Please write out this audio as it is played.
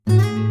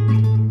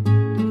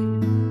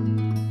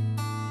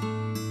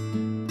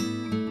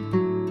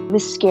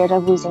was scared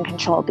of losing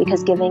control,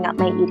 because giving up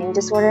my eating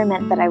disorder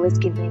meant that I was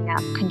giving up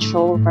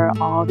control over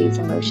all these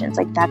emotions.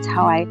 Like, that's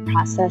how I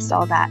processed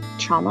all that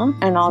trauma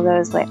and all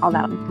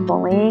that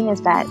bullying,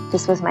 is that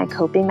this was my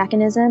coping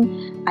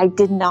mechanism. I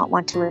did not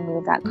want to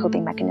remove that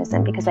coping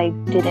mechanism because I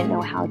didn't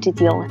know how to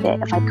deal with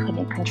it if I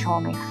couldn't control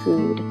my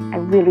food. I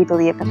really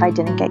believe if I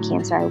didn't get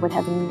cancer, I would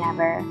have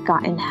never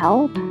gotten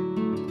help.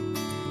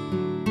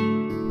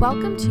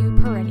 Welcome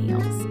to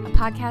Perennials, a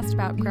podcast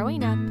about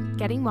growing up,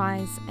 getting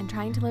wise, and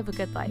trying to live a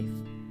good life.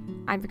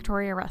 I'm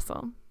Victoria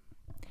Russell.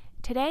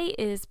 Today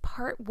is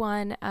part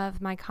one of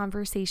my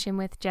conversation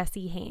with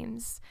Jessie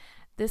Hames.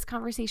 This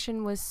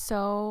conversation was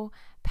so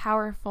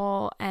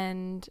powerful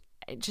and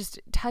it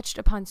just touched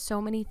upon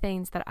so many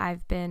things that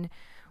I've been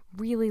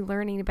really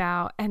learning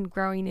about and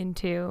growing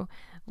into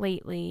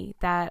lately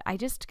that I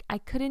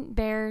couldn't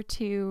bear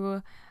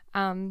to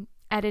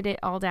edit it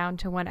all down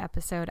to one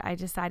episode. I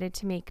decided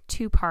to make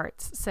two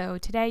parts. So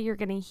today you're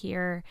going to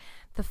hear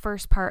the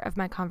first part of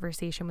my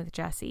conversation with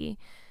Jessie.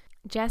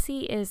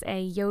 Jessie is a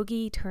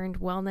yogi turned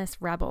wellness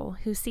rebel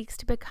who seeks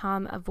to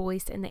become a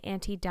voice in the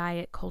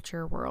anti-diet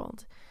culture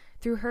world.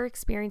 Through her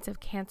experience of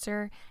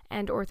cancer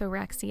and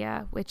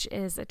orthorexia, which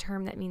is a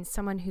term that means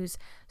someone who's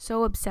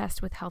so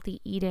obsessed with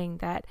healthy eating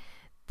that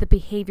the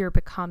behavior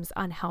becomes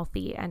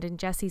unhealthy, and in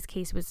Jessie's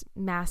case was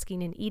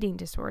masking an eating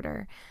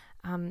disorder,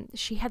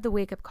 she had the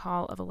wake-up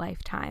call of a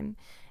lifetime.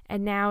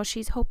 And now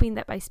she's hoping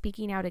that by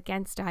speaking out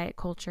against diet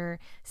culture,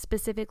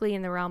 specifically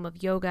in the realm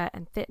of yoga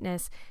and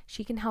fitness,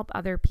 she can help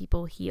other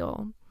people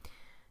heal.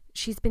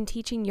 She's been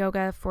teaching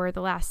yoga for the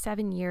last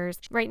 7 years.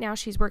 Right now,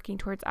 she's working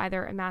towards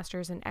either a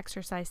master's in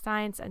exercise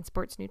science and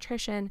sports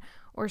nutrition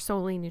or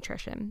solely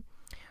nutrition.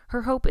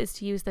 Her hope is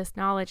to use this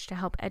knowledge to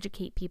help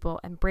educate people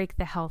and break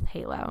the health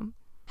halo.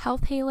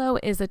 Health halo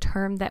is a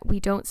term that we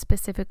don't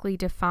specifically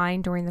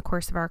define during the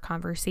course of our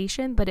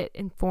conversation, but it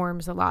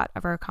informs a lot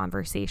of our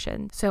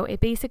conversation. So it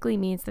basically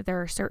means that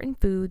there are certain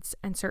foods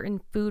and certain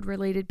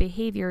food-related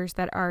behaviors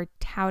that are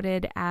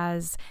touted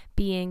as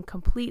being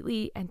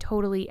completely and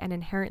totally and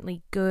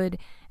inherently good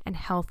and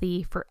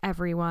healthy for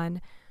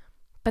everyone.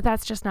 But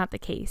that's just not the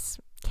case.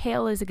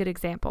 Kale is a good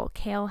example.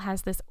 Kale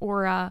has this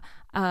aura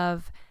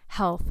of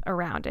health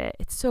around it.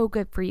 It's so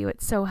good for you.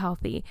 It's so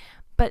healthy.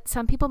 But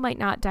some people might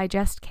not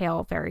digest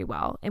kale very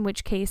well, in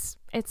which case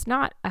it's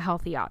not a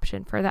healthy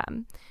option for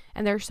them.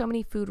 And there are so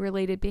many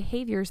food-related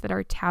behaviors that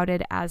are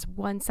touted as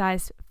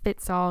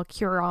one-size-fits-all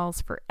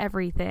cure-alls for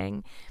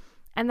everything.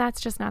 And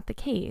that's just not the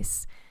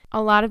case.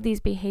 A lot of these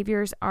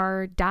behaviors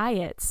are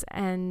diets,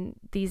 and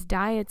these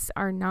diets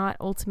are not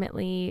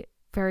ultimately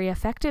very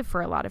effective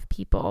for a lot of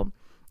people.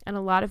 And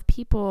a lot of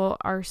people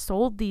are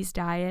sold these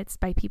diets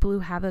by people who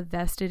have a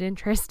vested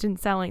interest in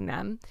selling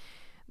them,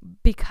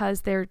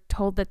 because they're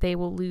told that they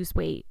will lose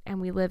weight.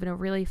 And we live in a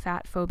really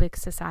fat-phobic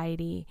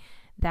society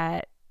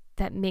that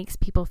makes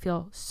people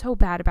feel so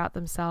bad about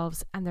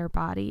themselves and their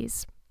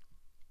bodies.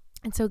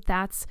 And so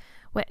that's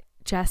what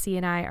Jessie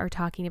and I are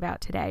talking about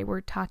today.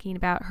 We're talking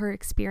about her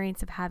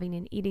experience of having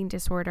an eating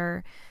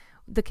disorder,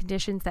 the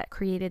conditions that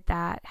created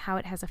that, how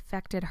it has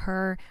affected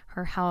her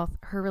health,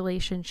 her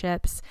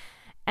relationships,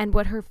 and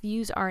what her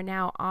views are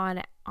now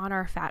on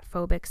our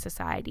fat-phobic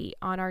society,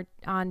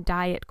 on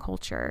diet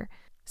culture.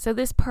 So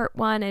this part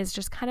one is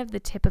just kind of the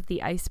tip of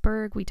the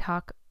iceberg. We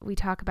talk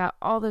about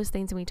all those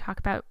things, and we talk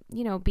about,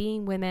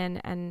 being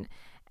women and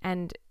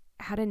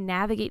how to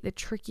navigate the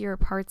trickier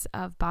parts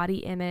of body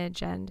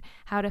image and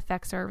how it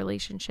affects our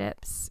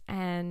relationships.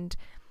 And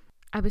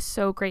I was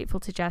so grateful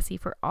to Jessie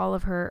for all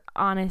of her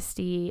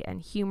honesty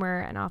and humor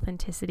and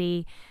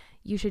authenticity.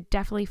 You should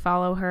definitely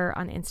follow her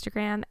on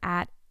Instagram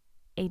at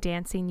A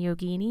Dancing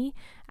Yogini.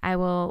 I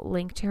will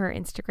link to her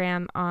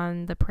Instagram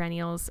on the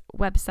Perennials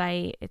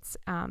website. It's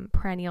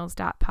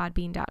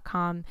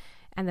perennials.podbean.com,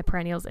 and the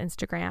Perennials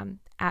Instagram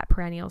at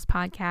Perennials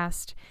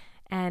Podcast.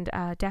 And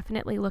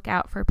definitely look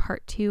out for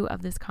part two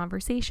of this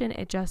conversation.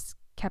 It just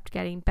kept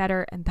getting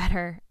better and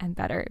better and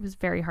better. It was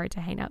very hard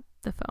to hang up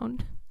the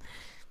phone.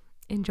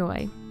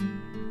 Enjoy.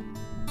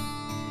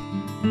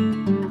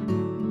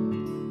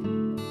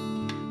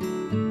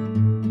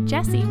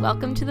 Jessie,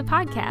 welcome to the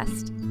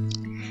podcast.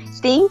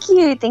 Thank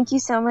you. Thank you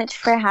so much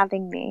for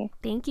having me.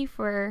 Thank you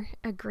for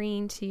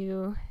agreeing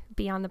to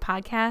be on the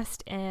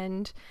podcast.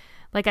 And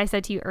like I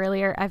said to you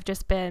earlier, I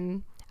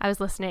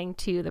was listening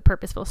to the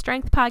Purposeful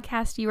Strength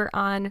podcast you were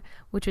on,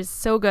 which was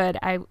so good.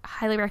 I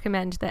highly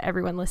recommend that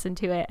everyone listen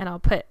to it. And I'll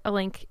put a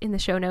link in the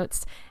show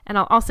notes. And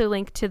I'll also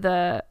link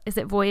to is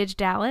it Voyage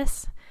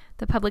Dallas,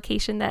 the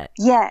publication that...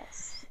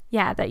 Yes.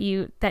 Yeah, that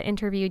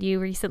interviewed you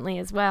recently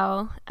as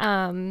well.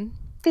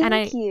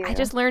 Thank you. I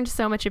just learned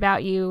so much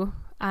about you.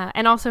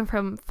 And also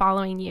from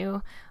following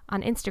you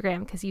on Instagram,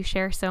 because you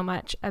share so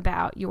much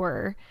about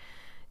your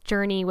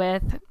journey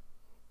with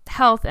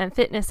health and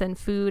fitness and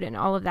food and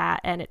all of that.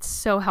 And it's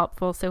so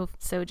helpful. So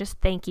just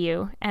thank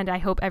you. And I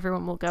hope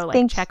everyone will go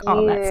check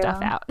all that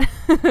stuff out.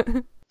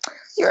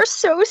 You're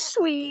so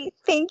sweet.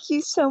 Thank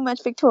you so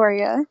much,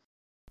 Victoria.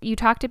 You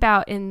talked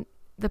about in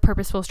the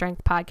Purposeful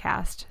Strength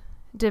podcast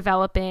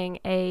developing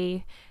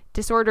a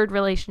disordered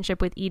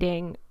relationship with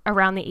eating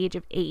around the age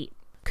of 8.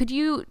 Could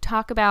you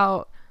talk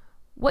about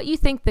what you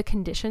think the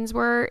conditions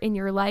were in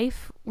your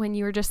life when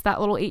you were just that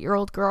little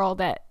 8-year-old girl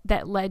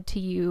that led to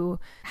you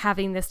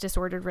having this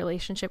disordered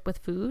relationship with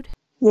food?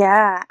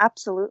 Yeah,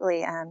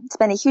 absolutely. It's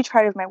been a huge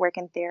part of my work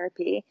in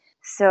therapy.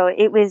 So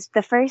it was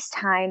the first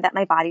time that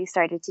my body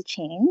started to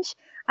change.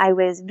 I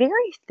was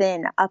very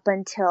thin up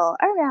until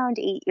around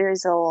 8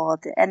 years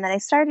old, and then I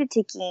started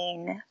to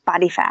gain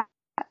body fat.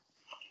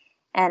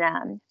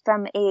 And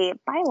from a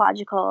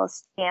biological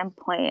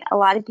standpoint, a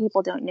lot of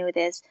people don't know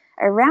this.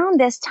 Around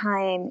this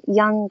time,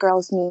 young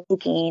girls need to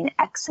gain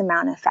X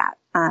amount of fat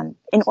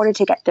in order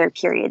to get their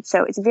period.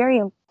 So it's very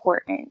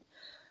important.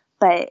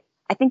 But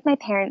I think my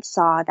parents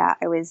saw that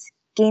I was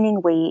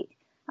gaining weight,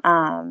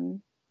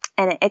 and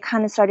it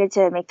kind of started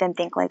to make them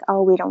think like,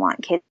 oh, we don't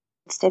want kids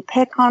to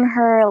pick on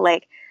her.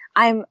 Like,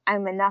 I'm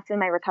enough in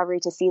my recovery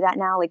to see that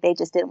now. Like, they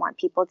just didn't want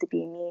people to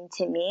be mean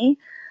to me.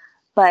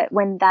 But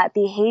when that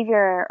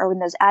behavior or when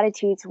those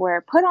attitudes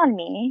were put on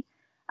me,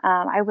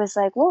 I was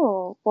like,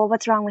 whoa, well,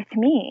 what's wrong with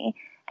me?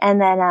 And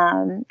then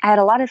I had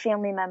a lot of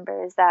family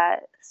members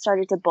that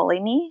started to bully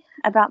me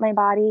about my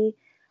body.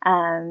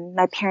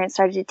 My parents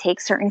started to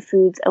take certain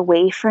foods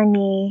away from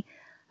me.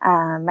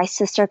 My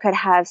sister could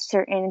have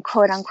certain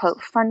quote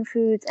unquote fun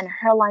foods in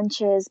her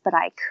lunches, but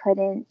I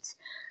couldn't.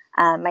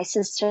 My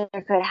sister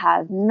could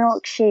have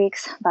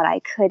milkshakes, but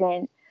I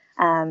couldn't.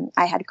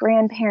 I had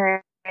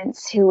grandparents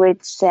who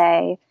would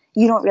say,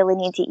 you don't really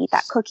need to eat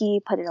that cookie,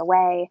 put it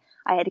away.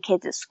 I had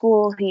kids at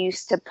school who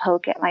used to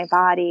poke at my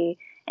body.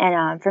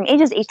 And from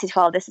ages 8 to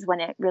 12, this is when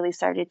it really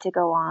started to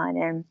go on.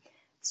 And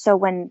so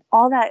when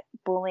all that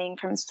bullying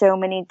from so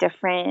many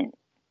different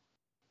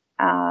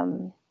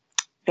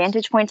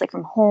vantage points, like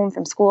from home,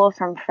 from school,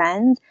 from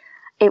friends,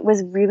 it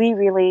was really,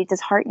 really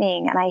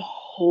disheartening. And I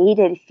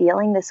hated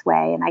feeling this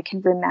way. And I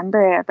can remember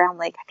around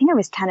I think I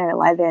was 10 or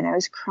 11, I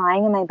was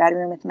crying in my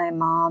bedroom with my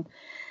mom.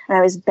 And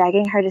I was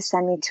begging her to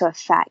send me to a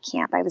fat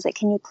camp. I was like,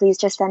 can you please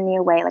just send me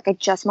away? Like, I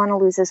just want to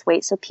lose this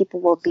weight so people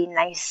will be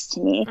nice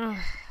to me.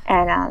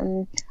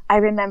 And I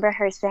remember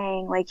her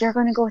saying, like, you're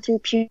going to go through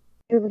puberty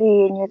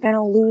and you're going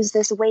to lose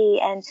this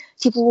weight and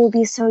people will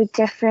be so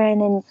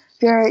different and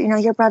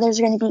your brothers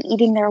are going to be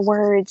eating their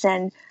words.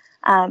 And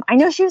I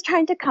know she was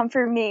trying to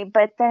comfort me,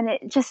 but then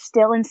it just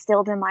still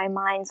instilled in my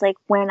mind, like,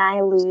 when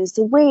I lose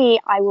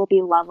weight, I will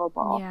be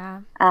lovable.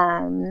 Yeah.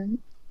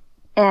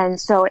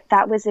 And so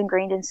that was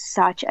ingrained in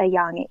such a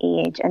young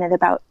age. And at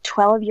about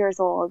 12 years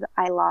old,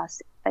 I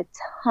lost a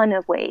ton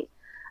of weight,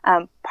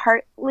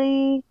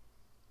 partly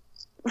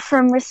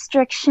from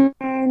restriction,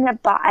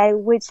 but I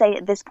would say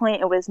at this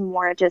point it was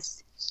more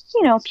just,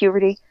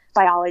 puberty,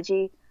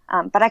 biology.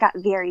 But I got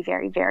very,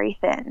 very, very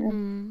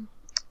thin.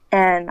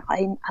 And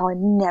I'll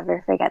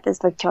never forget this,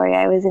 Victoria.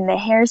 I was in the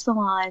hair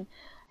salon.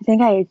 I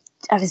think I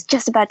was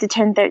just about to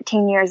turn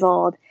 13 years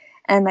old.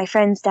 And my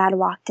friend's dad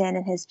walked in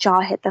and his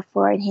jaw hit the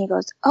floor and he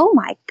goes, oh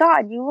my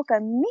God, you look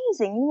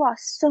amazing. You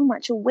lost so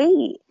much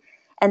weight.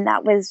 And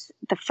that was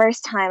the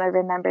first time I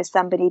remember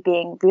somebody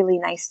being really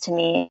nice to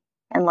me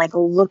and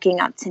looking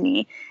up to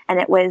me. And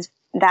it was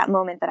that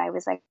moment that I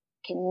was like,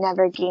 I can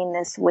never gain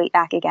this weight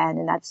back again.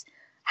 And that's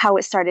how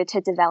it started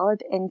to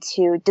develop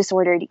into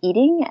disordered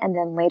eating and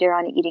then later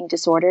on eating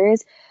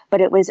disorders. But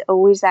it was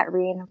always that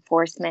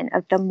reinforcement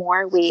of the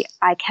more weight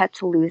I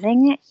kept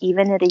losing,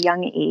 even at a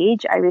young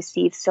age, I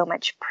received so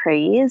much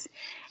praise.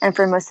 And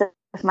for most of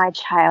my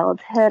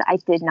childhood, I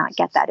did not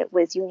get that. It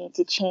was, you need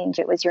to change.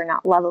 It was, you're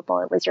not lovable.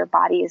 It was, your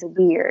body is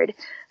weird.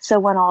 So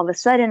when all of a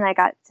sudden I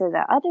got to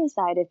the other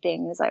side of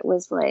things, I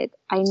was like,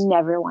 I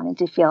never wanted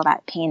to feel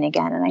that pain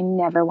again. And I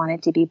never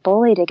wanted to be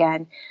bullied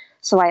again.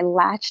 So I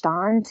latched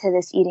on to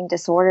this eating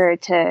disorder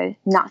to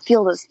not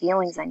feel those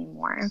feelings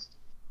anymore.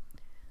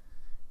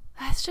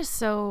 That's just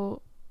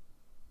so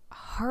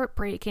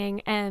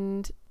heartbreaking.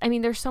 And I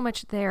mean, there's so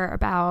much there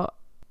about,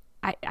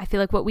 I feel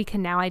like what we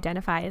can now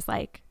identify is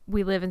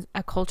we live in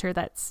a culture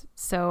that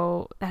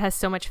has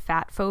so much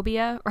fat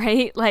phobia,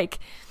 right?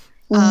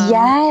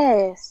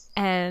 Yes.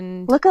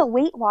 And look at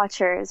Weight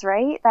Watchers,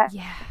 right? That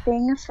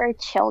thing for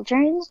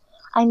children.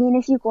 I mean,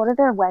 if you go to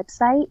their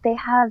website, they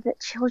have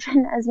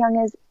children as young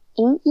as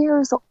 8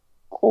 years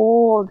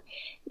old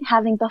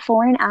having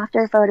before and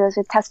after photos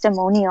with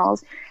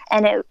testimonials.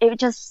 And it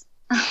just,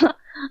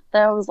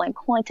 there was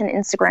quite an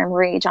Instagram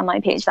rage on my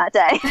page that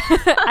day.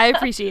 I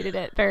appreciated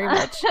it very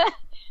much.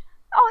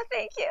 Oh,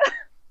 thank you.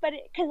 But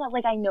because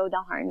I know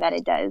the harm that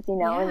it does,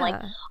 and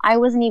I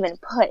wasn't even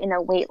put in a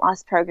weight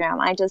loss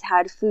program. I just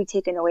had food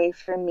taken away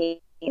from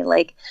me,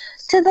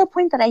 to the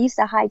point that I used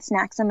to hide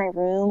snacks in my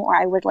room, or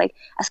I would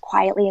as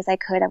quietly as I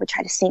could, I would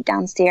try to sneak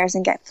downstairs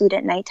and get food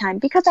at nighttime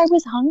because I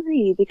was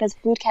hungry, because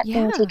food kept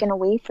being taken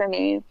away from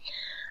me.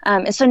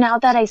 And so now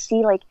that I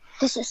see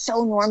this is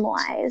so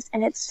normalized,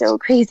 and it's so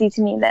crazy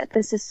to me that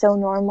this is so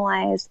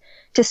normalized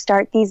to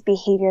start these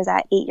behaviors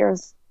at 8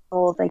 years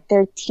old.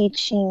 They're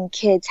teaching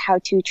kids how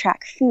to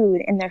track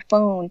food in their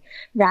phone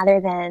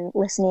rather than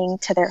listening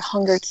to their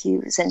hunger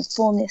cues and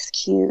fullness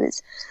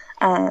cues.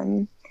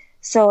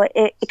 So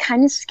it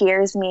kind of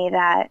scares me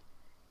that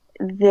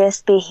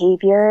this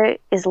behavior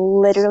is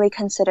literally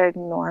considered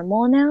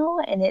normal now,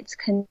 and it's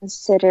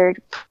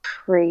considered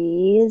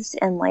praise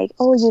and like,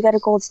 oh, you got a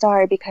gold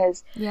star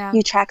because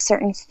you track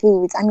certain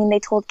foods. I mean, they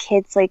told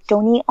kids like,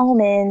 don't eat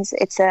almonds.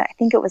 I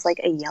think it was like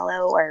a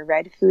yellow or a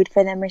red food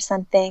for them or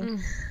something.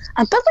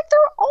 But like, they're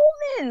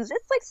almonds.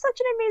 It's like such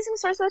an amazing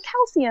source of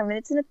calcium, and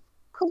it's in a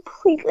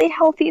completely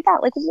healthy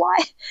fat. Like, why?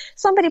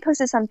 Somebody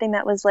posted something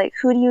that was like,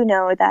 who do you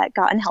know that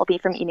got unhealthy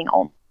from eating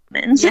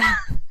almonds? Yeah.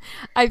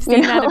 I've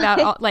seen that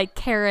about like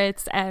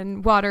carrots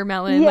and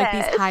watermelon, like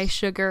these high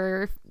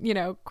sugar,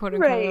 quote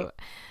unquote.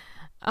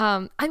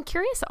 Right. I'm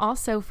curious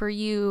also for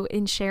you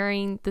in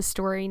sharing the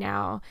story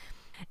now.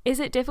 Is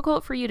it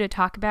difficult for you to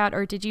talk about,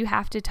 or did you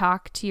have to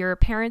talk to your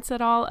parents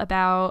at all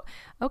about,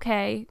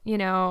 okay,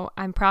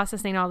 I'm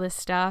processing all this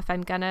stuff,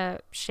 I'm gonna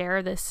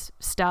share this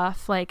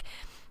stuff? Like,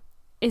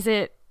 is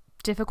it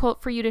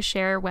difficult for you to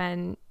share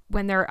when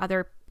there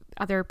are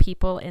other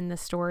people in the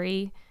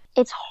story?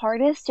 It's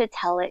hardest to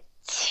tell it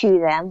to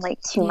them, like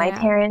to my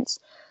parents.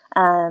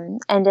 And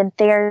in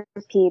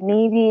therapy,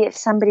 maybe if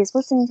somebody's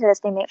listening to this,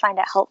 they may find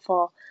it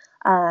helpful.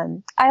 I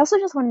also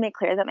just want to make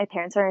clear that my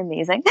parents are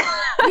amazing.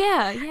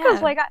 Yeah.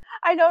 Because like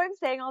I know I'm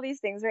saying all these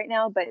things right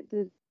now, but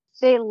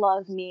they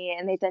love me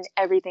and they've done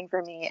everything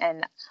for me.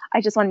 And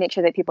I just want to make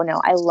sure that people know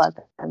I love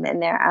them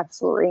and they're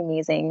absolutely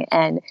amazing.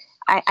 And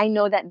I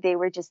know that they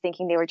were just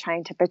thinking they were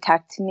trying to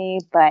protect me.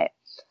 But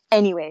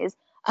anyways,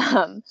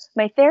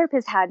 my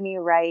therapist had me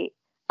write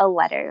a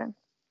letter.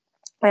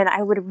 And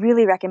I would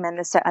really recommend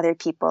this to other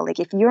people. Like,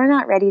 if you're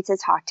not ready to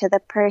talk to the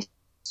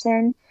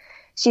person,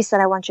 she said,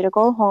 I want you to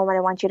go home and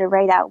I want you to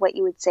write out what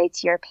you would say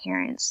to your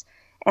parents.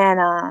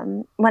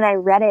 And when I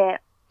read it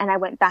and I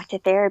went back to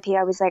therapy,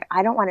 I was like,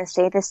 I don't want to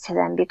say this to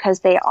them because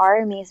they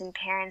are amazing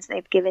parents.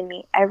 They've given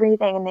me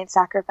everything and they've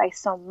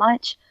sacrificed so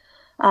much.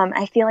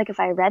 I feel like if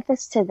I read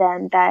this to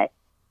them, that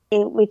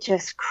it would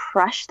just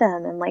crush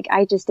them. And like,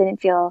 I just didn't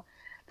feel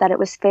that it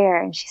was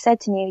fair. And she said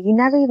to me, you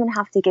never even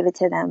have to give it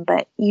to them,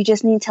 but you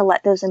just need to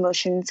let those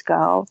emotions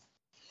go.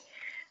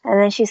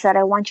 And then she said,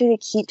 I want you to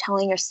keep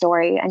telling your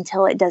story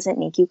until it doesn't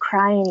make you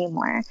cry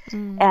anymore.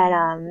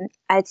 And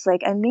it's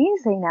like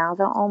amazing now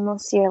that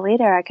almost a year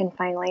later, I can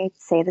finally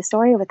say the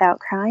story without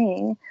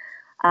crying.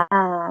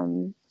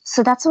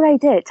 So that's what I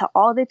did to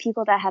all the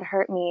people that had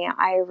hurt me.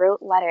 I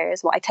wrote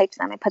letters. Well, I typed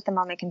them. I put them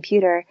on my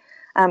computer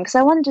because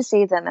I wanted to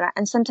save them.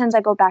 And sometimes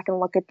I go back and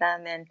look at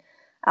them,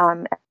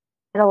 and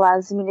it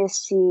allows me to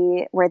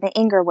see where the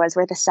anger was,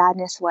 where the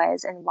sadness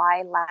was, and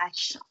why I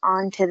latched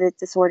onto the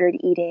disordered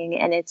eating.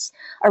 And it's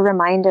a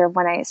reminder of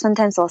when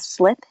sometimes I'll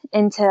slip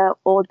into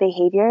old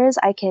behaviors,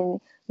 I can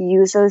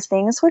use those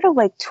things sort of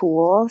like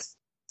tools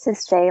to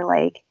say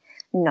like,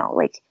 no,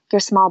 like your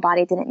small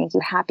body didn't make you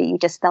happy. You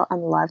just felt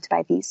unloved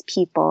by these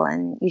people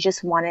and you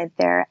just wanted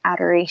their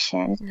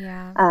adoration.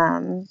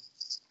 Yeah.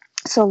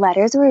 So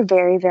letters were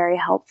very, very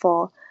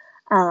helpful.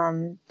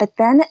 But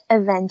then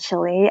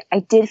eventually I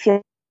did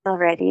feel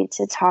ready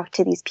to talk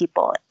to these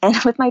people. And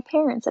with my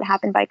parents, it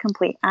happened by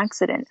complete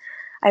accident.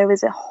 I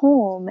was at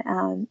home.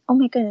 Oh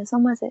my goodness,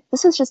 when was it?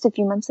 This was just a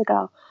few months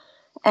ago.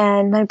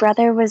 And my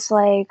brother was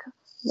like,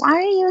 why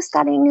are you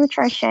studying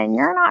nutrition?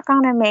 You're not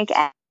going to make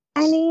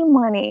any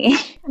money.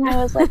 And I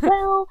was like,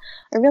 well,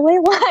 I really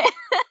want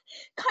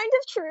kind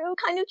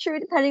of true,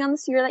 depending on the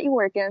sphere that you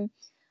work in.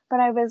 But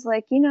I was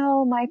like,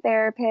 my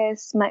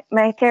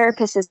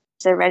therapist is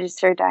a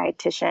registered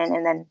dietitian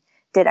and then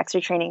did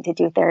extra training to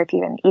do therapy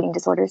and eating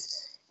disorders.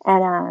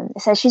 And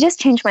so she just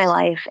changed my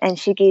life and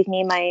she gave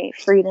me my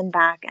freedom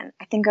back. And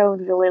I think I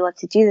would really love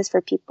to do this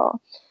for people.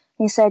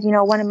 And he said,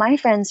 one of my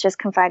friends just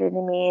confided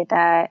in me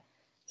that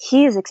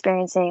he is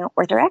experiencing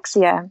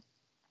orthorexia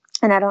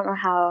and I don't know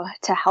how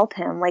to help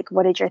him. Like,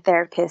 what did your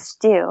therapist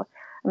do?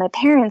 And my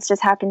parents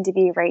just happened to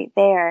be right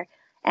there.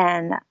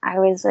 And I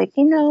was like,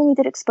 we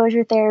did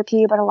exposure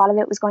therapy, but a lot of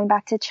it was going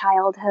back to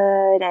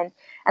childhood. And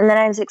then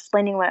I was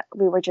explaining what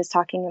we were just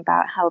talking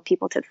about, how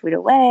people took food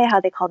away, how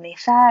they called me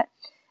fat.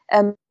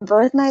 And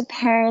both my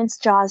parents'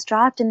 jaws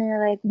dropped and they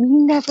were like, we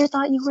never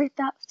thought you were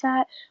that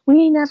fat.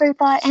 We never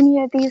thought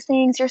any of these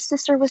things. Your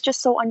sister was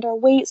just so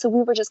underweight. So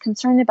we were just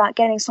concerned about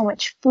getting so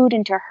much food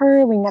into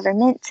her. We never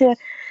meant to,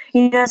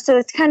 so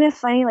it's kind of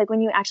funny. Like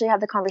when you actually have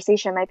the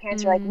conversation, my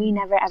parents were like, we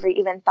never ever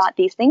even thought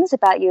these things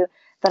about you.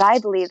 But I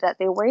believe that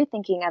they were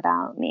thinking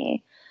about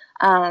me.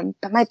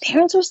 But my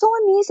parents were so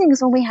amazing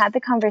because when we had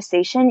the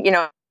conversation,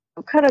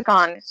 could have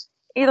gone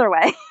either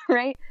way,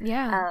 right?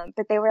 Yeah.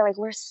 But they were like,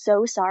 we're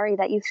so sorry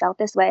that you felt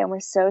this way. And we're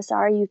so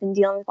sorry you've been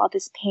dealing with all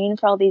this pain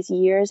for all these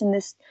years and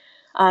this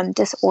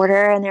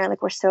disorder. And they're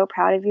like, we're so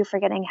proud of you for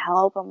getting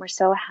help. And we're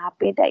so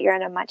happy that you're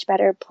in a much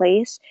better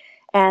place.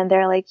 And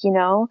they're like,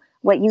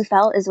 what you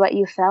felt is what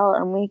you felt.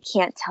 And we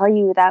can't tell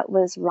you that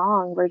was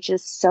wrong. We're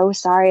just so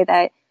sorry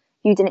that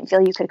you didn't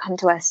feel you could come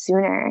to us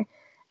sooner.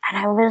 And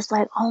I was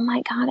like, oh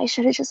my God, I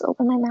should have just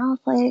opened my mouth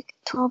like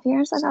 12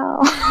 years ago.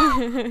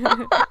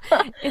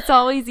 It's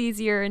always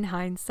easier in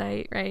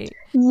hindsight, right?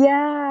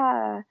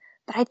 Yeah.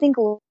 But I think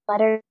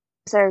letters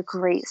are a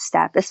great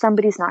step if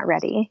somebody's not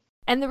ready.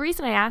 And the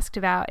reason I asked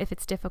about if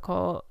it's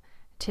difficult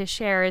to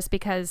share is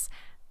because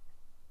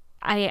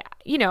I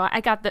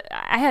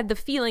had the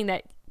feeling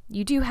that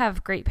you do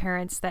have great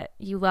parents that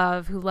you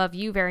love, who love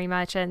you very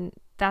much. And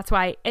that's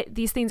why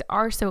these things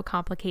are so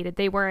complicated.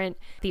 They weren't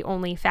the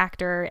only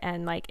factor.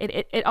 And like,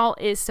 it all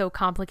is so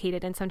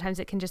complicated. And sometimes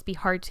it can just be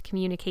hard to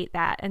communicate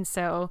that. And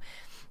so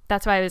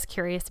that's why I was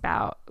curious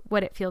about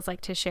what it feels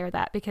like to share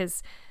that,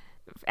 because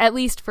at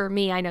least for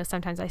me, I know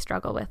sometimes I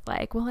struggle with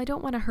like, well, I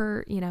don't want to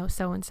hurt,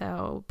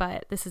 so-and-so,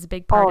 but this is a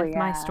big part of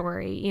my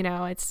story.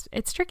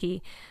 It's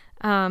tricky.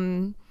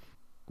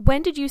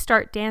 When did you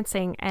start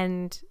dancing?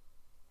 And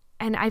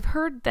I've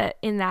heard that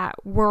in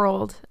that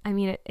world, I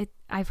mean,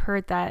 I've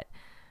heard that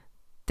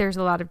there's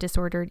a lot of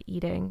disordered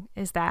eating.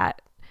 Was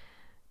that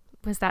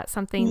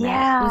something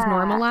that was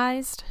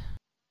normalized?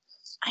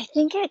 I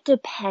think it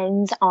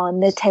depends on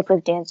the type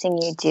of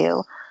dancing you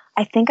do.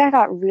 I think I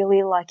got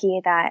really lucky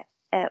that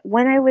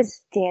when I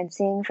was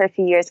dancing for a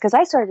few years, because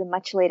I started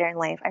much later in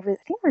life, I think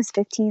I was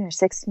 15 or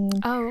 16.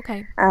 Oh,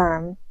 okay.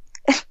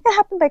 It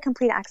happened by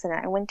complete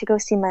accident. I went to go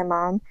see my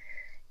mom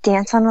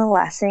dance on a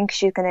lesson because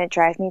she was going to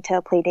drive me to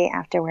a play date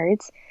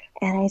afterwards.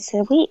 And I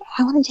said, wait,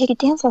 I want to take a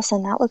dance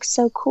lesson. That looks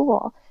so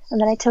cool. And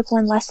then I took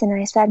one lesson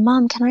and I said,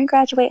 Mom, can I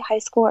graduate high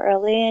school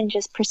early and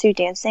just pursue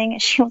dancing?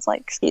 And she was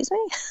like, excuse me?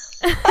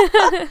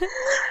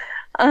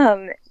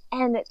 And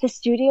the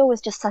studio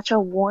was just such a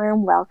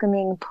warm,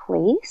 welcoming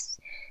place.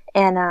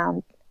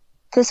 And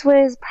this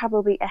was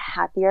probably a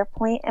happier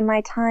point in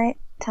my timeline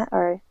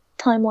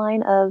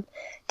of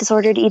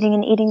disordered eating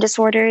and eating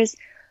disorders.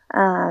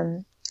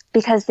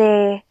 Because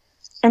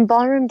in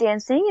ballroom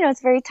dancing,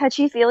 it's very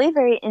touchy-feely,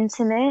 very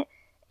intimate,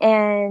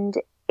 and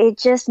it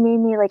just made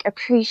me like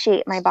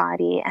appreciate my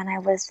body. And I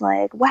was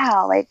like,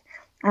 wow, like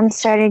I'm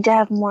starting to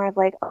have more of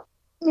like a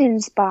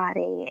woman's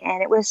body,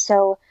 and it was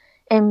so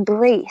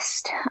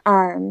embraced.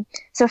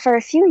 So for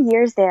a few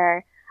years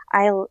there,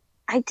 I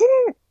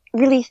didn't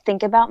really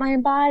think about my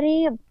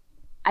body.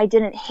 I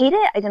didn't hate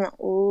it. I didn't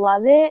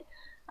love it.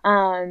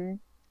 I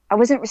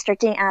wasn't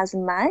restricting as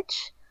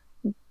much.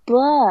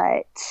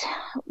 But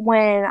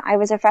when I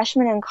was a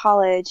freshman in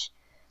college,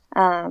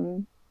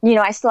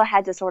 I still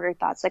had disordered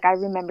thoughts. Like I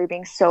remember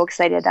being so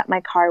excited that my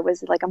car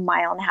was like a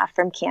mile and a half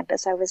from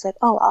campus. I was like,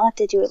 oh, I'll have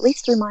to do at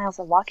least 3 miles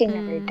of walking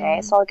every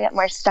day, so I'll get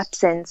more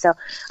steps in. So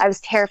I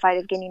was terrified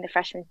of getting to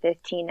freshman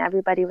 15.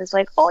 Everybody was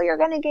like, oh, you're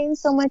going to gain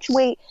so much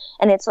weight.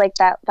 And it's like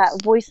that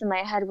voice in my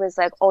head was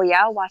like, oh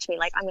yeah, watch me.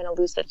 Like I'm going to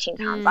lose 15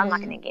 pounds. I'm not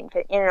going to gain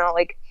 15.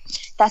 Like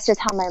that's just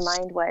how my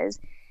mind was.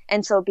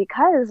 And so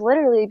because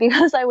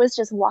I was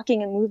just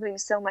walking and moving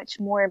so much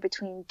more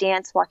between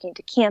dance, walking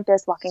to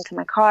campus, walking to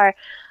my car,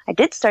 I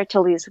did start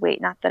to lose weight.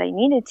 Not that I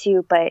needed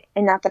to,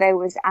 and not that I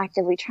was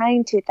actively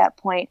trying to at that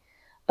point.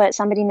 But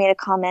somebody made a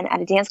comment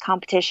at a dance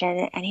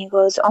competition and he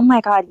goes, oh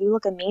my God, you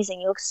look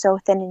amazing. You look so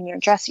thin in your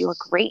dress. You look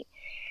great.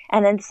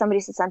 And then somebody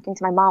said something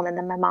to my mom, and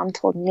then my mom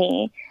told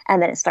me,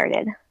 and then it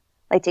started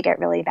like to get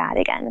really bad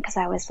again, because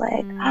I was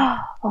like,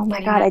 oh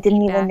my God, I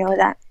didn't even know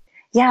that.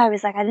 Yeah, I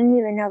was like, I didn't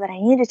even know that I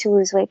needed to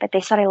lose weight, but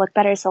they said I look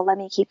better, so let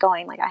me keep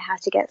going. Like I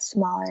have to get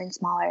smaller and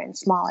smaller and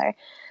smaller.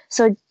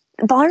 So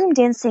ballroom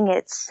dancing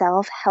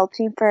itself helped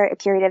me for a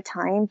period of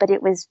time, but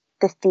it was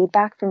the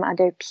feedback from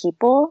other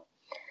people,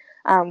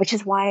 which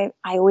is why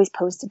I always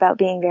post about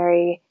being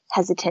very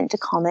hesitant to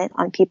comment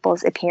on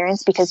people's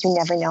appearance, because you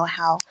never know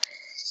how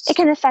it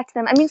can affect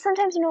them. I mean,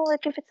 sometimes,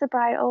 like if it's a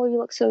bride, oh, you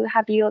look so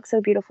happy, you look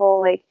so beautiful.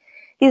 Like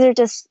these are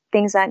just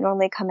things that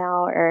normally come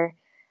out, or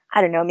I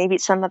don't know, maybe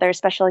it's some other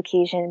special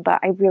occasion, but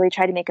I really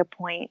try to make a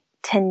point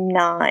to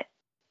not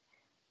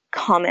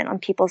comment on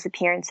people's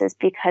appearances,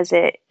 because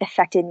it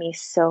affected me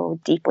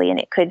so deeply, and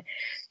it could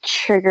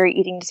trigger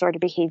eating disorder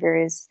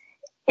behaviors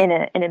in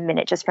a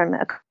minute just from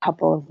a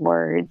couple of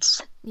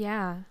words.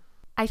 Yeah.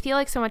 I feel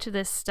like so much of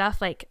this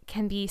stuff like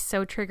can be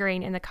so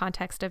triggering in the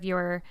context of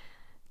your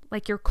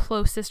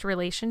closest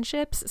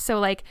relationships. So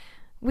like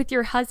with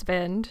your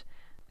husband,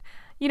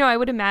 I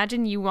would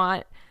imagine you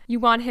want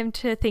him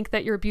to think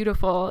that you're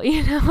beautiful,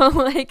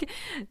 like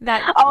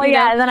that. Oh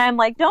yeah. And then I'm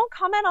like, don't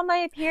comment on my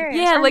appearance.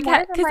 Yeah. I'm like,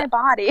 cause my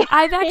body.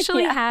 I've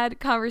actually had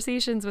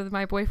conversations with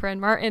my boyfriend,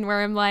 Martin,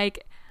 where I'm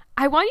like,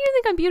 I want you to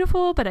think I'm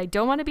beautiful, but I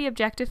don't want to be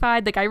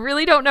objectified. Like, I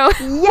really don't know.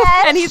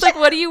 Yes. And he's like,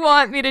 what do you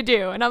want me to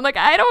do? And I'm like,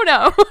 I don't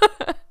know.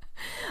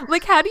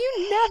 Like, how do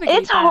you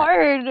navigate It's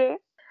hard.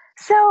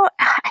 So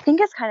I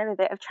think it's kind of a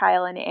bit of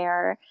trial and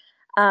error.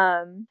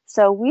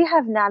 So we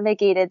have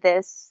navigated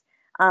this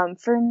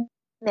for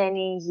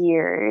many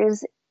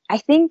years. I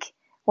think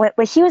what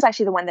he was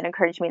actually the one that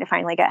encouraged me to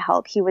finally get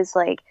help. He was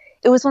like,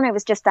 it was when I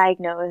was just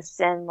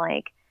diagnosed, and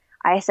like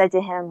I said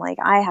to him, like,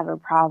 I have a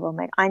problem,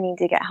 like I need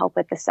to get help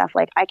with this stuff,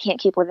 like I can't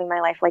keep living my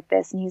life like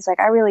this. And he's like,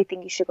 I really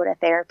think you should go to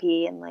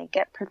therapy and like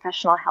get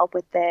professional help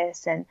with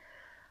this. And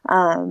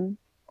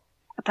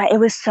but it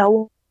was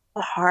so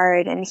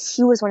hard, and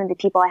he was one of the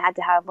people I had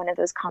to have one of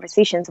those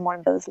conversations and one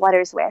of those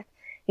letters with,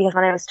 because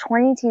when I was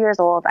 22 years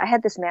old, I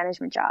had this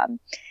management job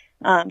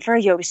for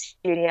a yoga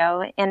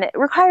studio, and it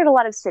required a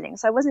lot of sitting.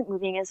 So I wasn't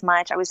moving as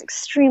much. I was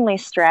extremely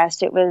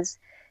stressed. It was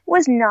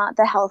was not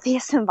the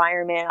healthiest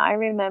environment. I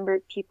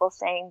remember people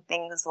saying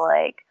things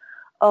like,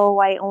 oh,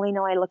 I only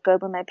know I look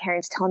good when my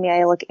parents tell me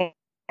I look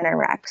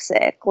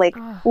anorexic. Like,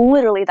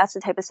 literally, that's the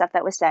type of stuff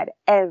that was said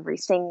every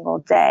single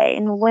day.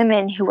 And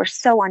women who were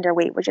so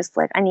underweight were just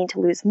like, I need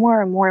to lose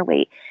more and more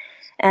weight.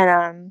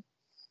 And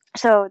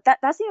so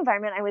that's the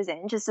environment I was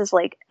in, just as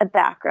like a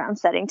background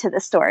setting to the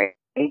story.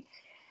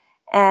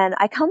 And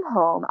I come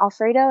home,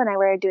 Alfredo and I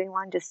were doing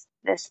one just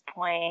this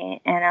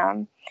point,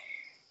 and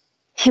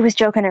he was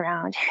joking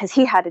around because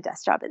he had a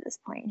desk job at this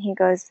point. He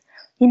goes,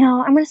 I'm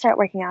going to start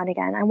working out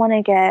again. I want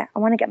to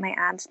get my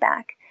abs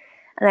back.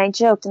 And I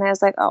joked and I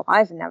was like, oh,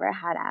 I've never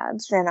had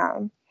abs.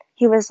 And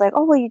he was like,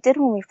 oh, well, you did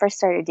when we first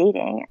started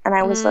dating. And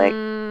I was like,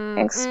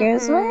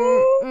 excuse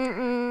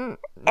me?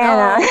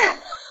 And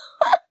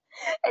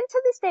and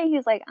to this day,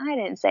 he's like, I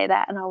didn't say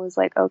that. And I was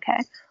like, okay,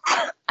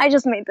 I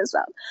just made this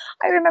up.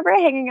 I remember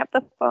hanging up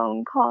the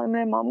phone, calling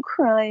my mom,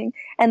 crying.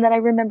 And then I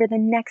remember the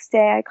next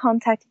day I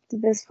contacted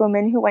this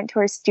woman who went to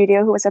her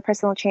studio, who was a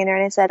personal trainer.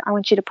 And I said, I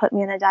want you to put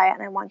me on a diet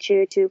and I want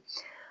you to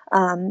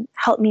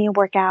help me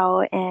work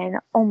out. And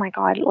oh my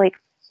God, like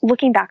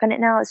looking back on it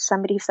now as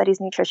somebody who studies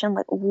nutrition,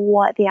 like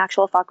what the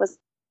actual fuck was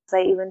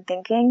I even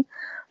thinking?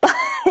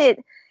 But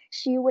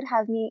she would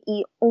have me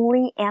eat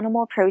only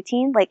animal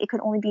protein. Like it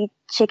could only be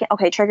chicken.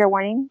 Okay, trigger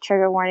warning.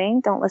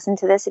 Don't listen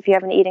to this if you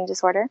have an eating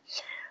disorder.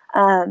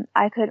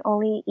 I could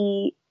only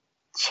eat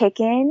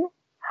chicken,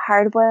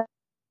 hard-boiled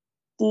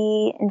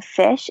and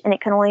fish, and it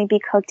can only be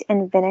cooked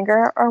in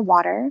vinegar or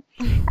water.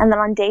 And then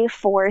on day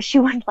 4, she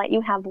would let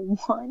you have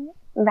one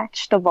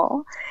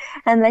vegetable.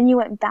 And then you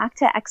went back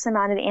to X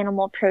amount of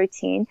animal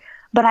protein.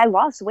 But I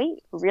lost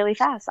weight really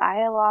fast.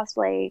 I lost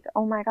like,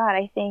 oh my God,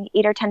 I think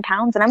 8 or 10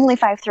 pounds, and I'm only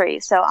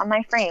 5'3". So on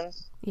my frame,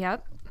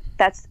 yep,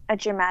 that's a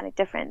dramatic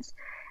difference.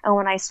 And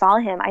when I saw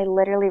him, I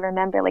literally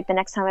remember like the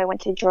next time I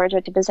went to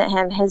Georgia to visit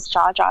him, his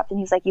jaw dropped and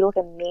he's like, you look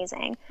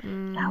amazing.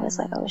 And I was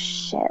like, oh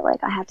shit,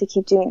 like I have to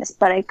keep doing this,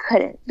 but I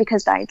couldn't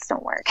because diets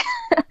don't work.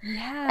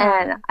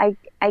 Yeah. And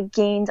I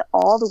gained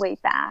all the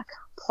weight back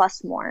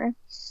plus more.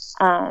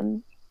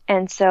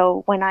 And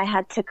so when I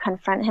had to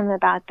confront him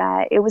about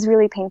that, it was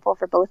really painful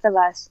for both of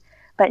us.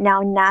 But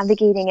now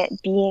navigating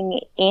it, being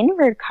in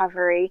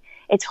recovery,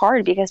 it's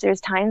hard because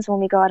there's times when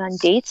we go out on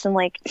dates and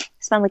like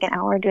spend like an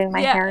hour doing my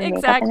hair and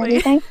makeup and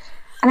everything.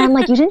 And I'm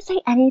like, you didn't say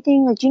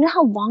anything. Like, do you know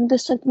how long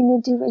this took me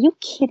to do? Are you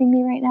kidding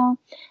me right now?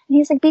 And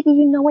he's like, baby,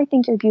 I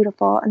think you're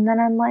beautiful. And then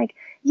I'm like,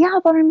 yeah,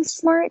 but I'm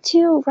smart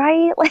too,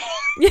 right? Like,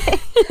 yes.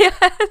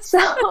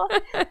 So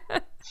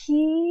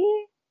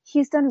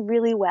he's done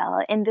really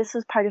well. And this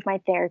was part of my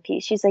therapy.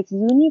 She's like,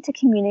 you need to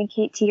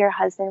communicate to your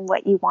husband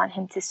what you want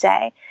him to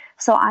say.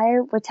 So I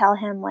would tell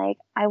him, like,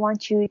 I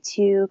want you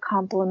to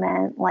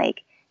compliment,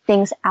 like,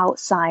 things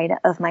outside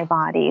of my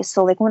body.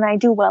 So, like, when I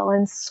do well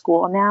in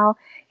school now,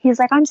 he's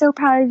like, I'm so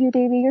proud of you,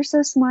 baby. You're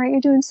so smart.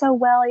 You're doing so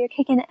well. You're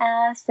kicking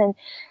ass. And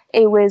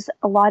it was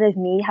a lot of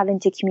me having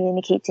to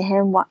communicate to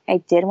him what I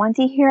did want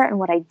to hear and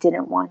what I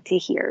didn't want to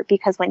hear.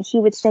 Because when he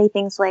would say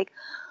things like,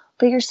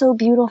 but you're so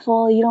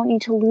beautiful, you don't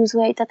need to lose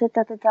weight,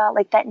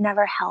 like that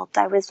never helped.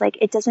 I was like,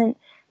 it doesn't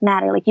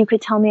matter. Like, you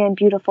could tell me I'm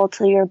beautiful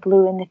till you're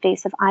blue in the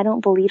face. If I don't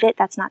believe it,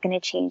 that's not going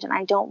to change. And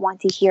I don't want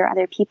to hear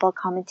other people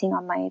commenting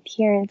on my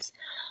appearance.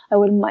 I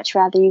would much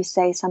rather you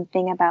say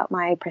something about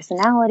my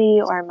personality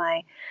or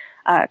my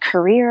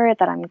career,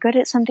 that I'm good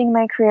at something in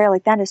my career.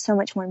 Like, that is so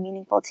much more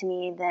meaningful to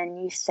me than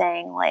you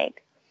saying,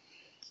 like,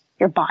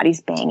 your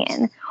body's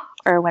banging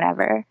or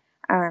whatever.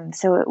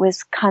 So it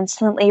was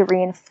constantly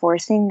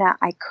reinforcing that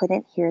I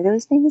couldn't hear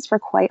those things for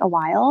quite a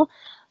while.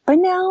 But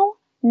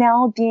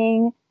now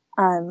being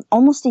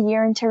almost a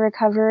year into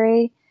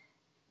recovery,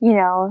 I'm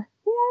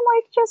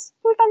like, just,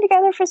 we've been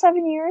together for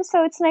 7 years,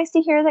 so it's nice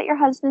to hear that your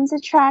husband's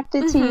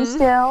attracted to you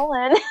still.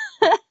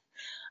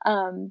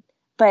 And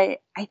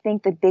but I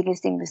think the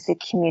biggest thing was the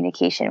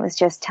communication. It was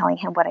just telling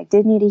him what I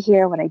did need to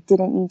hear, what I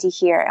didn't need to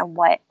hear, and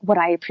what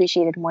I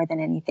appreciated more than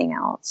anything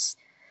else.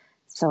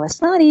 So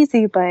it's not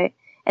easy,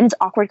 and it's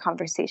awkward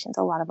conversations,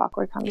 a lot of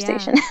awkward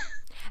conversation. Yeah.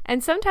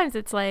 And sometimes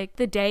it's like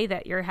the day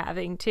that you're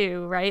having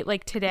too, right?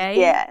 Like today,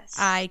 yes,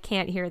 I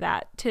can't hear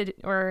that.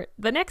 Or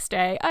the next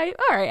day,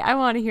 all right, I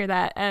want to hear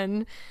that.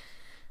 And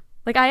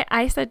like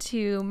I said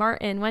to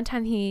Martin one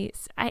time,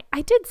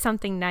 I did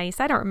something nice.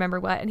 I don't remember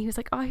what. And he was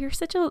like, oh, you're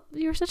such a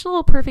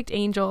little perfect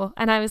angel.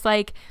 And I was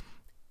like,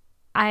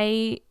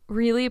 I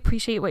really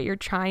appreciate what you're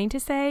trying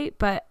to say,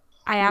 but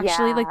I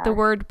actually like the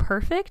word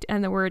perfect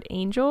and the word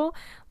angel.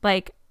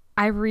 Like,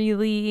 I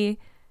really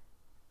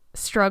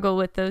struggle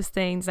with those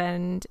things,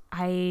 and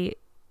I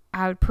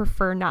would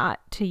prefer not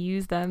to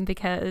use them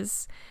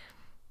because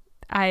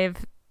I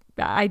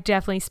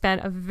definitely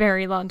spent a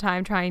very long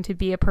time trying to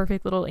be a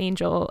perfect little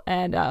angel,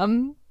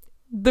 and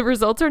the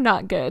results are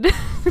not good.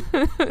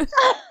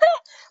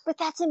 But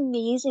that's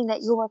amazing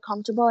that you were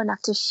comfortable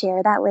enough to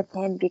share that with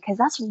him, because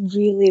that's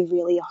really,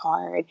 really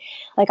hard.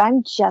 Like,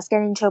 I'm just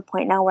getting to a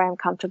point now where I'm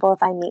comfortable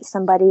if I meet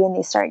somebody and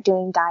they start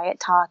doing diet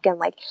talk, and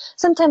like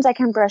sometimes I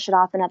can brush it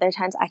off and other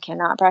times I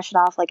cannot brush it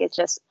off. Like, it's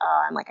just,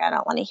 I'm like, I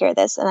don't want to hear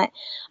this. And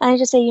I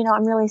just say,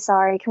 I'm really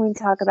sorry. Can we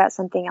talk about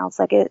something else?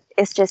 Like,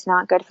 it's just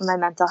not good for my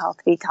mental health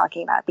to be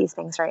talking about these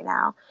things right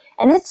now.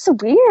 And it's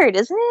weird,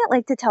 isn't it?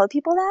 Like, to tell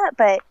people that,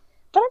 but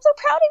I'm so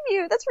proud of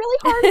you. That's really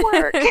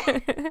hard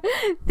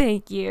work.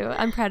 Thank you.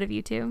 I'm proud of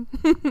you too.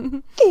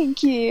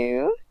 Thank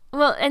you.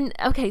 Well, and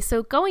okay,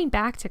 so going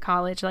back to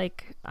college,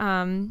 like,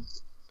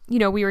 we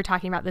were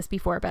talking about this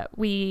before, but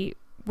we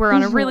were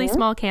on a really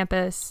small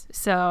campus,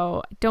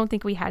 so I don't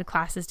think we had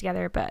classes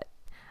together, but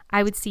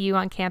I would see you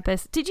on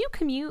campus. Did you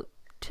commute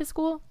to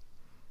school?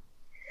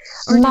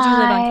 Or did you live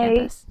on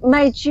campus?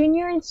 My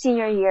junior and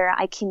senior year,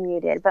 I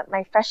commuted, but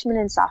my freshman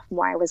and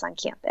sophomore, I was on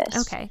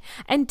campus. Okay.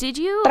 And did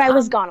you... But I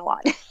was gone a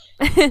lot.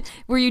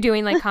 Were you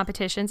doing like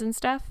competitions and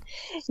stuff?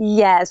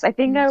 Yes. I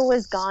think I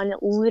was gone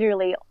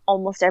literally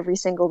almost every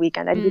single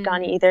weekend. I'd be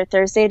gone either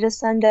Thursday to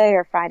Sunday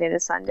or Friday to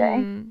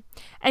Sunday.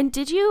 And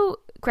did you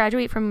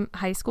graduate from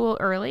high school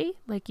early?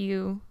 Like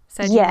you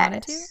said you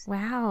wanted to?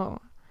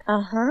 Wow.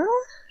 Uh-huh.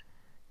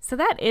 So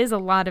that is a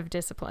lot of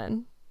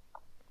discipline.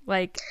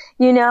 Like,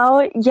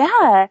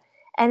 yeah.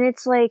 And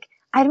it's like,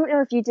 I don't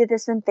know if you did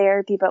this in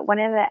therapy, but one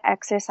of the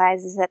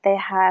exercises that they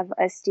have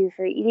us do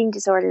for eating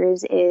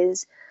disorders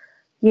is,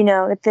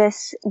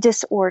 this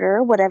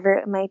disorder, whatever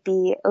it might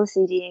be,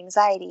 OCD,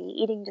 anxiety,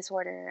 eating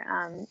disorder,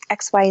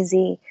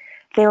 XYZ,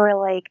 they were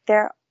like,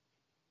 don't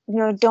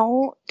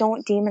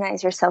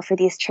demonize yourself for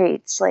these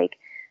traits. Like,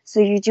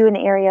 so you do an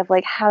area of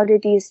like, how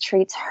did these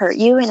traits hurt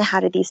you and how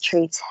did these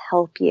traits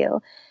help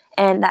you?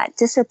 And that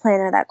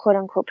discipline, or that quote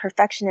unquote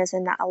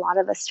perfectionism that a lot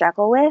of us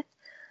struggle with,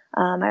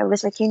 I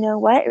was like,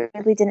 what? It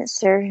really didn't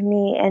serve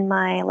me in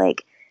my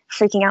like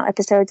freaking out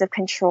episodes of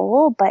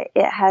control, but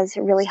it has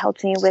really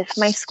helped me with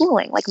my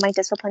schooling. Like, my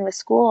discipline with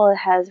school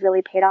has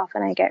really paid off,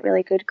 and I get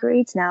really good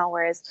grades now,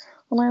 whereas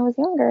when I was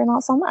younger,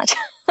 not so much.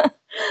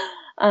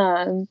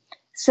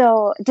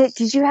 So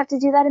did you have to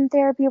do that in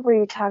therapy, where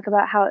you talk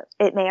about how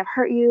it may have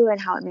hurt you and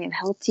how it may have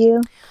helped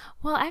you?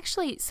 Well,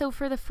 actually, so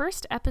for the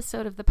first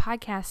episode of the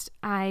podcast,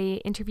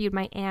 I interviewed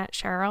my aunt,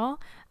 Cheryl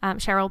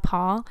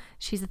Paul.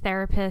 She's a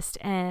therapist,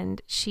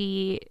 and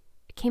she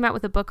came out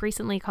with a book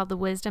recently called The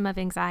Wisdom of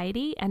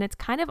Anxiety. And it's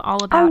kind of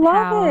all about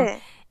how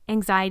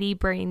anxiety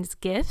brings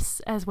gifts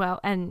as well,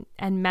 and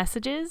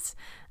messages,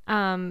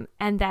 and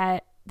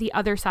that the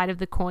other side of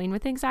the coin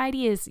with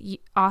anxiety is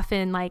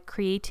often like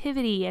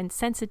creativity and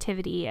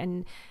sensitivity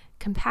and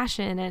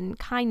compassion and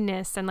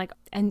kindness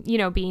and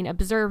being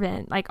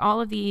observant, like all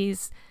of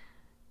these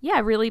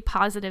really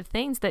positive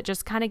things that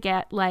just kind of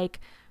get like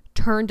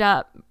turned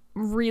up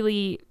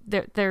really.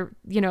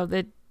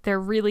 They're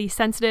really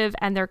sensitive,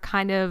 and they're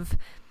kind of,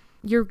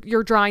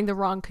 you're drawing the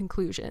wrong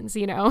conclusions,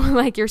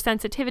 like your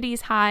sensitivity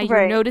is high,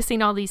 you're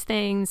noticing all these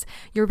things,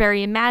 you're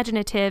very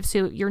imaginative,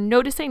 so you're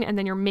noticing and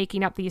then you're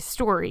making up these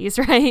stories,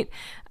 right?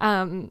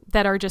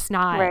 That are just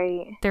not,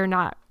 they're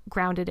not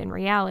grounded in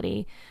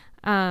reality.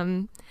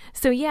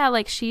 So yeah,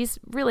 like she's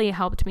really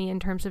helped me in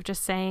terms of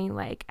just saying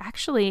like,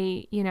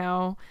 actually,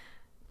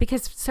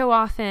 because so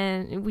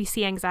often we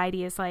see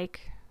anxiety as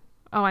like,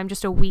 oh, I'm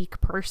just a weak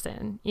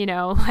person,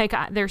 like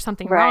there's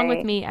something wrong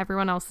with me.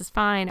 Everyone else is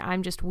fine.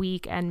 I'm just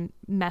weak and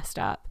messed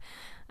up.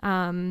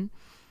 And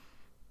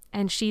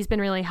she's been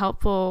really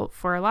helpful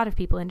for a lot of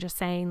people in just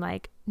saying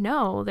like,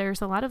 no,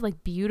 there's a lot of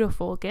like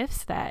beautiful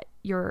gifts that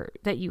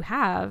you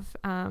have.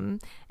 And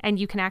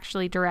you can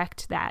actually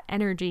direct that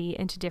energy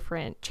into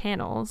different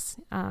channels.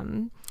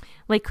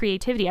 Like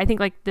creativity. I think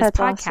like this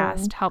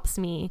podcast helps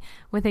me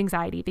with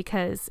anxiety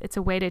because it's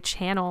a way to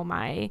channel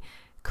my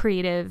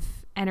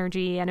creative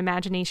energy and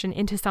imagination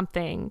into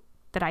something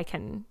that I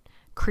can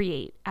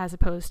create, as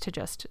opposed to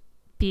just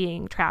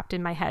being trapped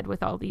in my head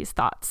with all these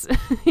thoughts,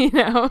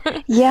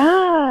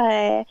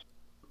 Yeah.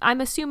 I'm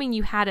assuming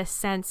you had a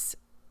sense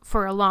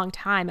for a long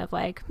time of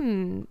like,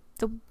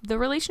 the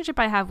relationship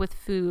I have with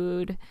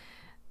food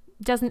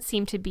doesn't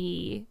seem to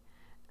be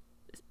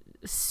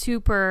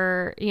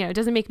super, it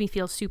doesn't make me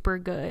feel super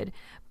good.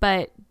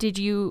 But did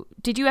you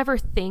ever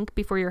think,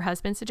 before your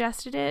husband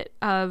suggested it,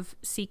 of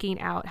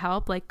seeking out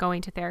help, like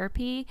going to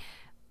therapy,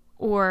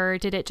 or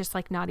did it just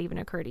like not even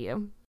occur to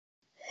you?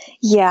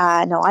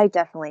 Yeah, no, I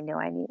definitely knew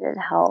I needed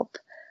help.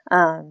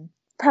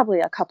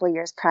 Probably a couple of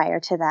years prior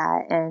to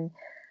that. And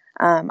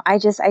I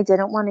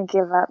didn't want to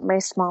give up my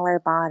smaller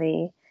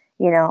body,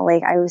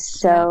 like I was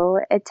so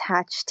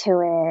attached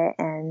to it.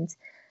 And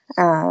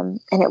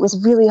it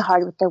was really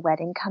hard with the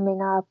wedding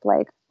coming up.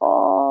 Like,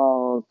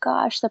 oh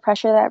gosh, the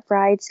pressure that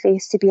brides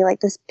face to be like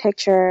this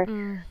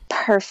picture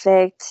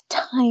perfect,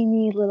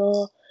 tiny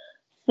little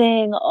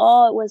thing.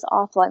 Oh, it was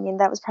awful. I mean,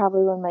 that was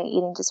probably when my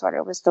eating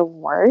disorder was the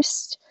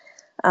worst.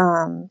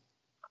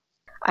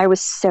 I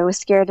was so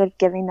scared of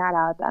giving that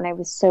up, and I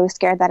was so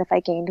scared that if I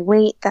gained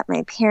weight, that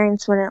my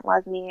parents wouldn't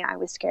love me. I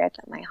was scared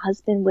that my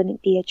husband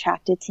wouldn't be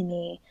attracted to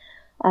me.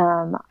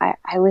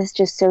 I was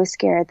just so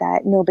scared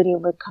that nobody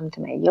would come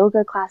to my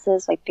yoga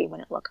classes, like they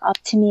wouldn't look up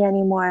to me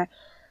anymore.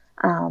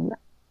 And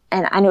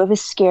I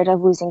was scared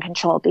of losing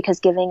control, because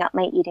giving up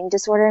my eating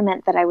disorder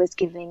meant that I was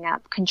giving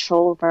up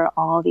control over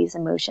all these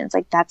emotions.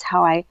 Like that's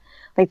how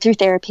through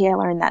therapy, I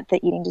learned that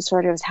the eating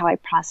disorder was how I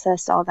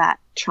processed all that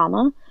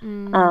trauma.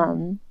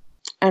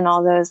 And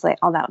all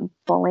that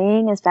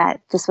bullying, is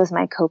that this was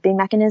my coping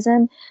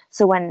mechanism.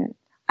 So when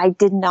I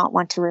did not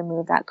want to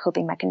remove that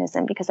coping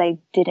mechanism, because I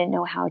didn't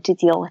know how to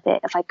deal with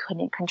it if I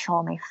couldn't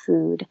control my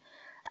food.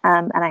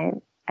 And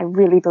I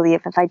really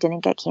believe if I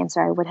didn't get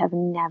cancer, I would have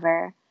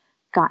never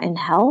gotten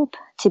help,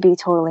 to be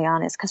totally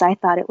honest, because I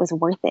thought it was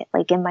worth it.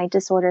 Like in my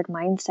disordered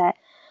mindset,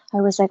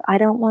 I was like, I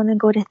don't want to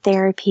go to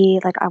therapy.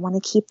 Like I want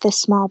to keep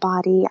this small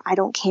body. I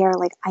don't care.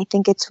 Like I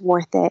think it's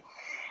worth it.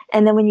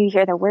 And then when you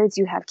hear the words,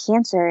 you have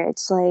cancer,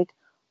 it's like,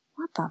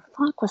 what the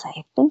fuck was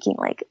I thinking?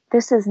 Like,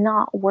 this is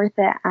not worth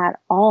it at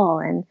all.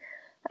 And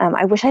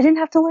I wish I didn't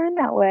have to learn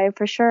that way,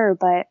 for sure.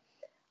 But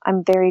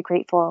I'm very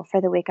grateful for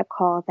the wake-up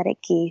call that it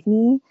gave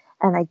me.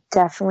 And I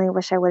definitely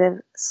wish I would have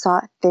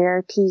sought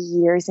therapy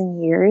years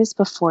and years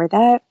before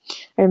that.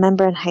 I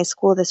remember in high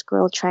school, this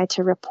girl tried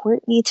to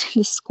report me to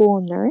the school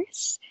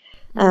nurse,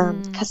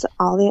 because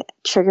all the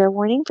trigger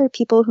warning for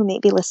people who may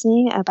be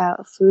listening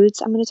about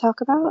foods I'm going to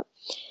talk about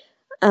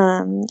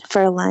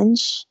for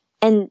lunch.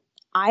 And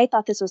I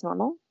thought this was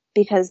normal,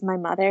 because my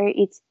mother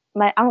eats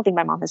I don't think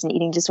my mom has an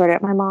eating disorder.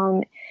 My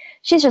mom,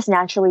 she's just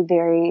naturally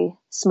very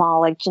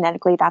small, like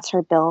genetically, that's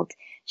her build.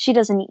 She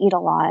doesn't eat a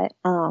lot.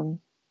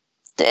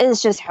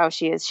 It's just how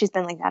she is. She's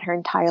been like that her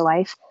entire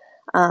life.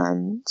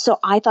 So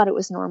I thought it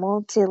was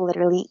normal to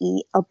literally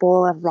eat a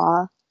bowl of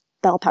raw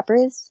bell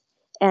peppers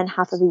and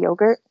half of a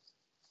yogurt,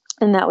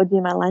 and that would be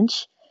my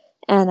lunch.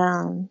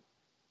 And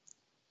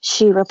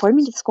she reported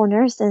me to the school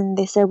nurse, and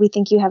they said, we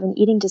think you have an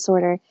eating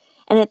disorder.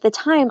 And at the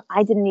time,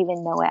 I didn't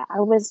even know it.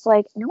 I was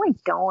like, no, I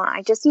don't.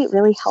 I just eat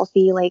really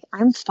healthy. Like,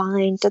 I'm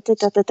fine. Da, da,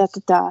 da, da, da,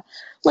 da, da.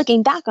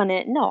 Looking back on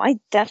it, no, I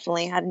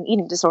definitely had an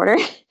eating disorder.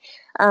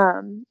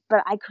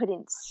 But I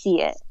couldn't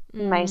see it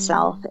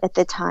myself at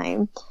the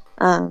time.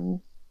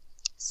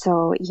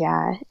 So,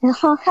 yeah,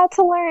 I had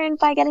to learn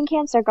by getting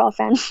cancer,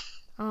 girlfriend.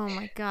 Oh,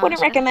 my gosh.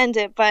 Wouldn't recommend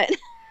it, but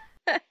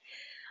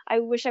I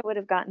wish I would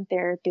have gotten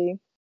therapy.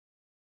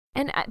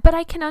 But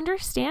I can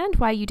understand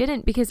why you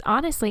didn't, because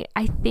honestly,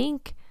 I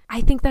think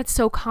that's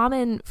so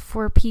common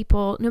for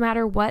people, no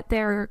matter what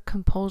their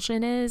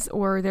compulsion is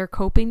or their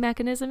coping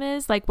mechanism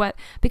is,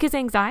 because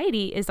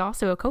anxiety is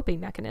also a coping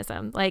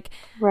mechanism. Like,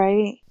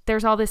 right.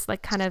 There's all this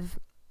like kind of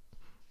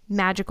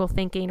magical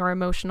thinking or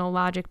emotional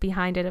logic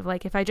behind it of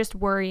like, if I just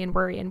worry and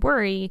worry and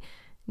worry,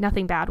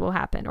 nothing bad will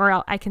happen,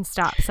 or I can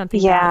stop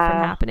something bad from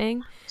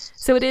happening.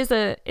 So it's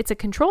a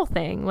control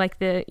thing, like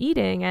the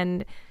eating.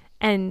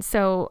 And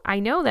so I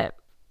know that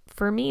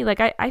for me, like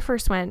I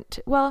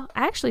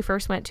actually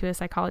first went to a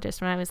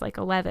psychologist when I was like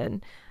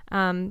 11,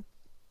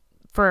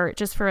 for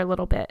a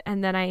little bit.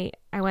 And then I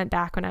went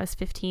back when I was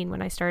 15,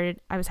 when I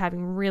was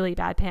having really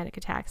bad panic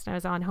attacks, and I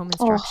was on home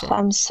instruction. Oh,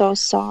 I'm so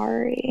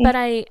sorry. But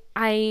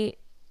I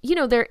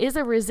there is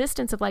a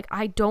resistance of like,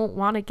 I don't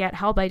want to get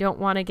help. I don't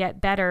want to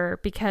get better,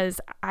 because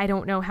I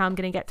don't know how I'm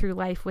going to get through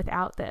life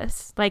without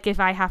this. Like if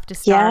I have to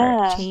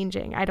start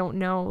changing, I don't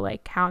know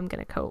like how I'm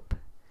going to cope.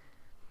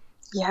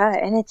 Yeah,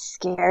 and it's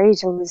scary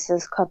to lose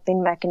those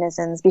coping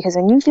mechanisms, because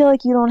when you feel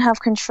like you don't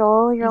have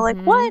control, you're like,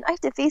 what? I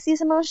have to face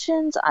these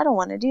emotions? I don't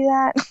want to do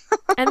that.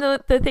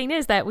 And the thing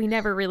is that we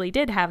never really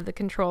did have the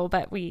control,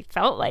 but we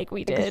felt like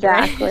we did.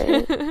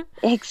 Exactly. Right?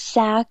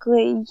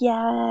 Exactly.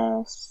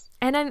 Yes.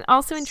 And I'm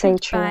also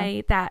intrigued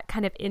by that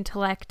kind of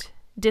intellect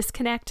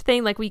disconnect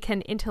thing. Like we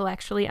can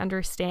intellectually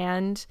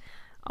understand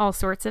all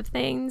sorts of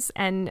things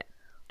and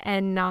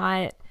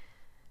not,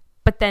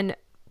 but then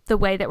the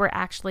way that we're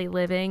actually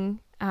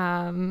living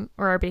or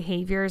our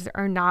behaviors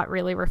are not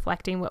really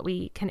reflecting what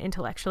we can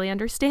intellectually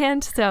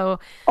understand. So,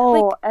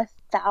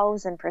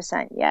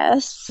 1,000%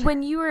 yes.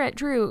 When you were at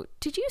Drew,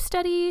 did you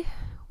study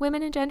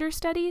women and gender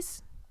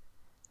studies?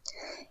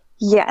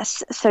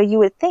 Yes. So you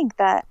would think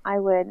that I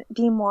would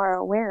be more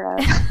aware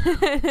of.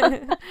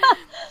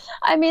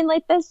 I mean,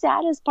 like the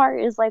saddest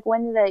part is like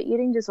when the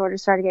eating disorder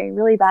started getting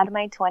really bad in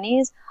my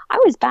 20s, I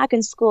was back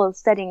in school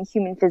studying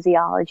human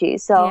physiology.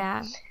 So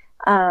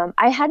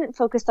I hadn't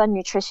focused on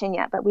nutrition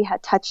yet, but we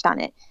had touched on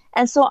it.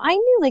 And so I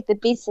knew like the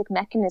basic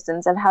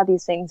mechanisms of how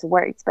these things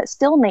worked, but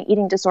still in my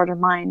eating disorder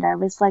mind, I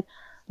was like,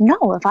 no,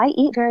 if I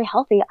eat very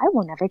healthy, I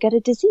will never get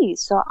a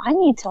disease. So I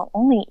need to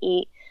only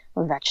eat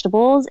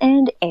vegetables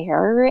and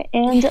air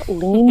and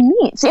lean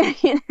meats.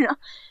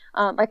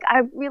 Like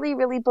I really,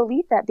 really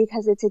believe that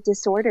because it's a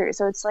disorder.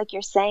 So it's like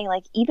you're saying,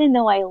 like, even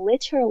though I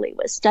literally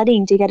was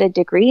studying to get a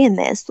degree in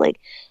this, like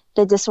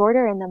the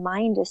disorder in the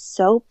mind is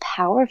so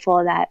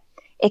powerful that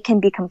it can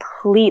be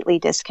completely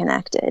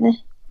disconnected.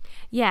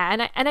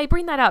 Yeah, and I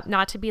bring that up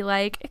not to be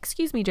like,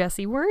 excuse me,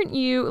 Jessie, weren't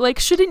you, like,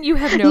 shouldn't you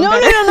have known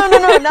better?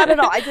 No, not at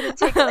all. I didn't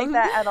take it like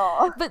that at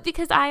all. But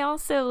because I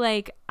also,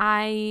 like,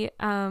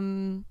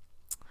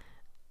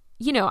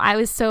 I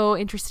was so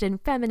interested in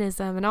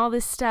feminism and all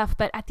this stuff.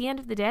 But at the end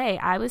of the day,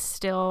 I was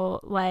still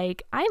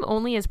like, I'm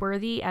only as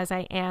worthy as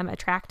I am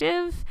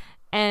attractive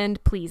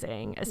and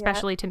pleasing,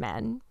 especially to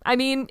men. I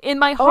mean, in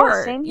my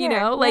heart,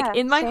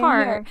 in my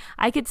heart,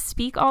 I could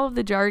speak all of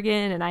the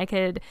jargon and I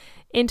could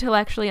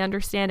intellectually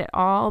understand it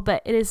all,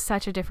 but it is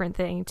such a different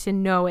thing to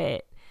know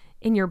it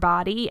in your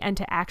body and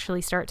to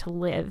actually start to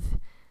live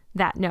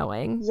that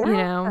knowing,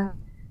 So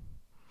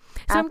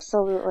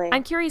absolutely.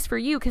 I'm curious for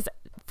you, because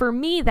for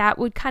me, that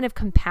would kind of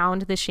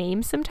compound the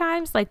shame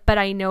sometimes, like, but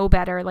I know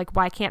better. Like,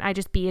 why can't I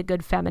just be a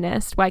good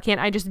feminist? Why can't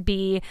I just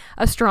be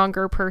a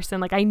stronger person?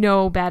 Like, I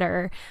know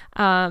better.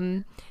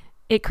 That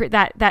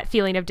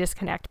feeling of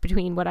disconnect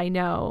between what I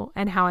know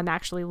and how I'm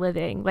actually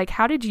living. Like,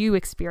 how did you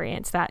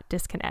experience that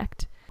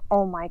disconnect?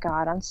 Oh my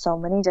God, on so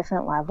many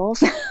different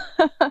levels.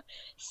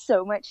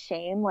 So much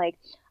shame. Like,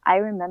 I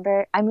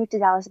remember I moved to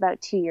Dallas about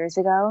 2 years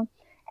ago.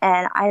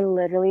 And I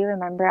literally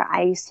remember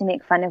I used to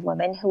make fun of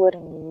women who would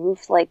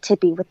move, like, to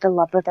be with the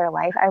love of their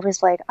life. I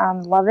was like,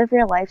 love of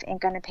your life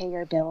ain't going to pay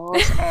your bills.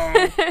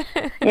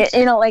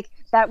 And, like,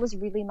 that was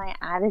really my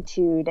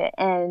attitude.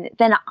 And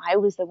then I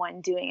was the one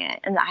doing it.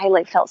 And I,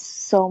 like, felt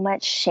so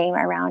much shame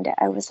around it.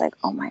 I was like,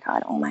 oh my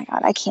God,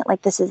 I can't,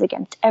 like, this is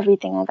against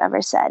everything I've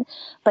ever said.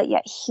 But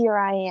yet here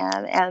I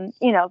am.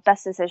 And,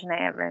 best decision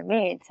I ever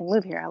made to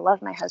move here. I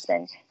love my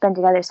husband. Been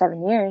together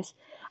 7 years.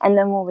 And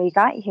then when we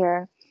got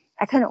here,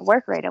 I couldn't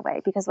work right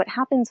away, because what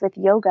happens with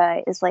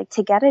yoga is, like,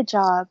 to get a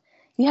job,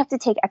 you have to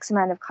take X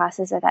amount of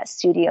classes at that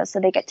studio so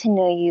they get to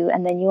know you,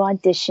 and then you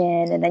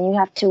audition, and then you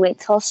have to wait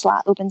till a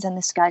slot opens in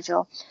the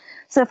schedule.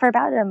 So for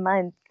about a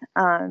month,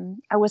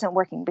 I wasn't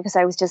working because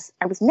I was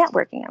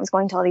networking. I was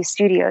going to all these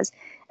studios.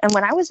 And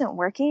when I wasn't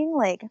working,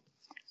 like,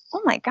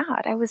 oh my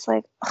God, I was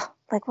like, oh,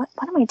 like, what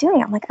am I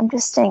doing? I'm like, I'm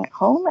just staying at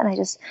home and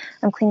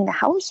I'm cleaning the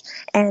house.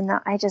 And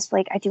I just,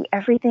 like, I do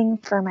everything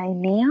for my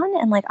man.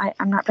 And, like,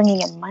 I'm not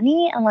bringing in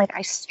money. And, like,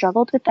 I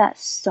struggled with that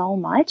so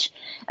much.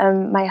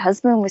 My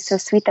husband was so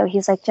sweet though.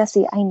 He's like,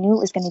 Jessie, I knew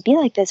it was going to be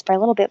like this for a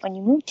little bit when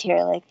you moved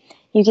here. Like,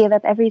 you gave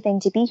up everything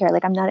to be here.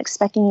 Like, I'm not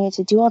expecting you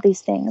to do all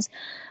these things.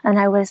 And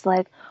I was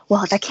like,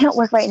 well, if I can't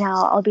work right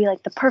now, I'll be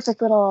like the perfect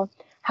little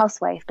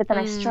housewife. But then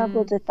I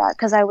struggled with that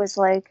because I was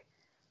like,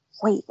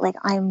 wait, like,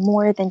 I'm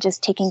more than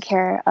just taking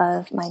care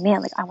of my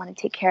man. Like, I want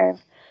to take care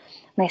of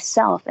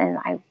myself. And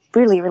I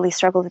really, really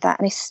struggled with that.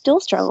 And I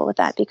still struggle with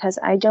that because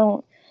I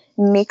don't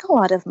make a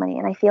lot of money.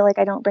 And I feel like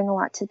I don't bring a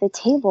lot to the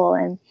table.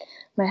 And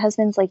my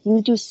husband's like,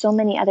 you do so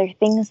many other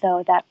things,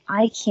 though, that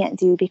I can't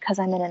do because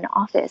I'm in an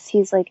office.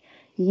 He's like,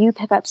 you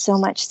pick up so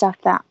much stuff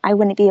that I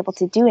wouldn't be able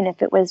to do. And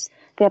if it was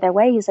the other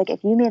way, he's like,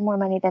 if you made more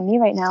money than me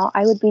right now,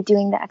 I would be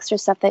doing the extra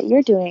stuff that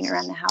you're doing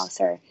around the house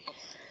or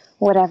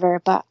whatever.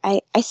 But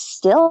I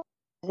still,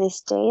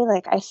 this day,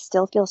 like, I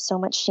still feel so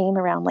much shame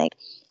around, like,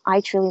 I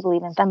truly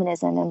believe in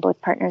feminism and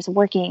both partners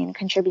working and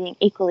contributing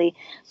equally,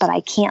 but I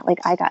can't, like,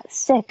 I got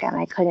sick and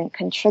I couldn't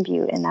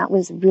contribute. And that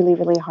was really,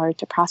 really hard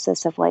to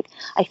process of, like,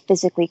 I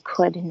physically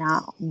could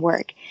not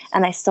work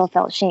and I still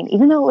felt shame,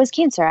 even though it was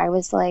cancer. I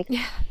was like,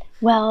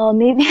 well,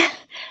 maybe,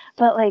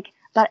 but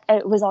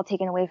it was all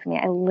taken away from me.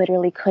 I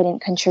literally couldn't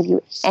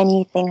contribute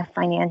anything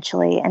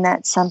financially. And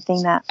that's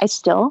something that I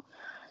still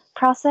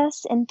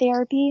process in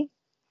therapy.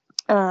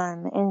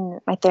 And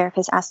my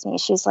therapist asked me,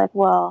 she's like,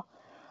 well,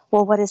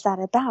 what is that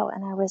about?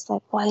 And I was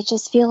like, well, I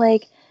just feel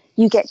like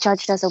you get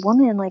judged as a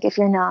woman. Like, if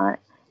you're not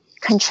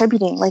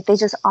contributing, like, they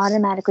just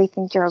automatically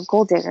think you're a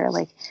gold digger.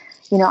 Like,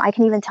 I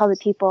can even tell the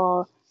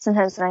people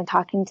sometimes when I'm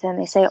talking to them,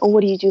 they say, oh,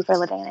 what do you do for a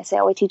living? And I say,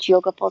 oh, I teach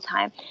yoga full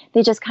time.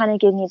 They just kind of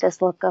give me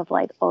this look of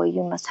like, oh,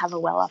 you must have a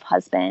well-off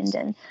husband.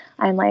 And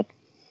I'm like,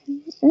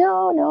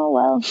 no,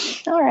 well,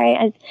 all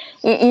right.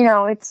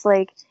 It's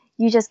like,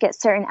 you just get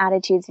certain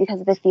attitudes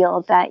because of the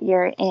field that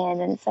you're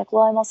in. And it's like,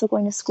 well, I'm also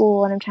going to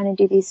school and I'm trying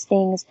to do these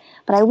things,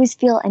 but I always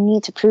feel a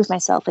need to prove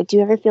myself. Like, do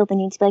you ever feel the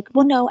need to be like,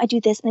 well, no, I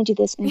do this and I do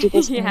this and I do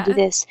this and I do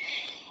this.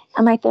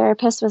 And my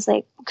therapist was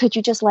like, could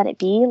you just let it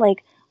be?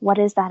 Like, what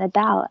is that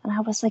about? And I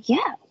was like,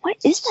 yeah, what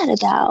is that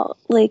about?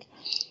 Like,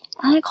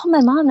 and I called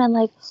my mom and I'm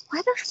like,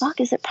 why the fuck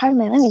is it part of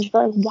my language?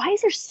 But like, why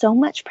is there so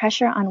much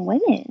pressure on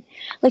women?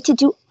 Like, to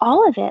do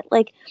all of it?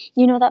 Like,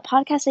 that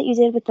podcast that you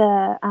did with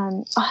the,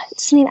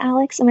 what's his name,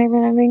 Alex? Am I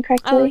remembering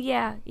correctly? Oh,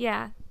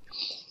 yeah.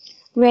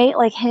 Right?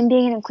 Like, him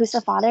being an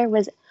inclusive father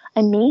was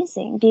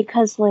amazing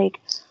because,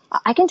 like,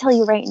 I can tell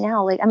you right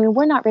now, like, I mean,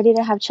 we're not ready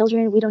to have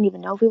children. We don't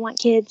even know if we want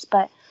kids,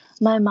 but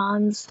my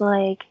mom's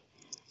like,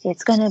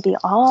 it's going to be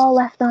all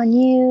left on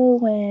you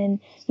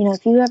when,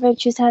 if you ever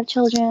choose to have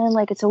children,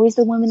 like, it's always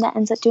the woman that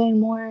ends up doing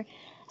more.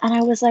 And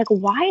I was like,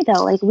 why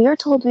though? Like, we are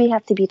told we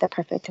have to be the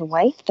perfect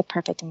wife, the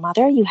perfect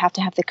mother. You have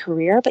to have the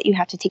career, but you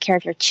have to take care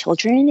of your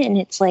children. And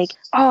it's like,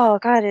 oh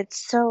God,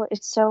 it's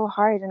so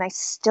hard. And I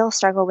still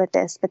struggle with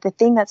this. But the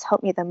thing that's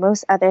helped me the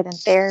most other than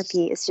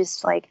therapy is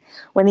just like,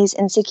 when these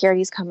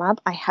insecurities come up,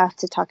 I have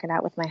to talk it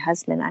out with my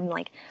husband. I'm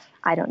like,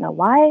 I don't know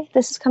why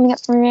this is coming up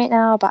for me right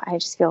now, but I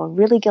just feel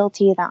really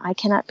guilty that I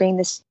cannot bring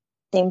this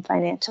same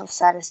financial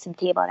status to the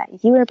table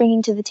that you are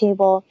bringing to the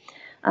table.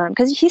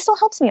 because he still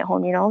helps me at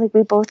home, like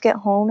we both get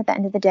home at the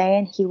end of the day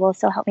and he will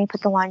still help me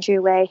put the laundry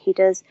away. He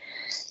does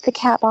the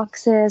cat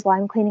boxes while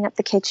I'm cleaning up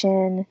the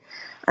kitchen.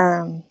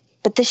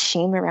 But the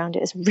shame around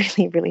it is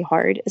really, really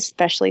hard,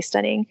 especially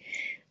studying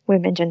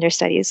women gender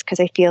studies, because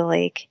I feel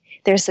like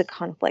there's a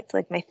conflict.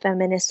 Like my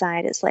feminist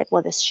side is like,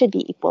 well, this should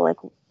be equal. Like,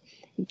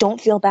 don't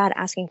feel bad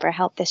asking for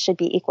help. This should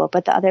be equal.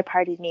 But the other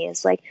part of me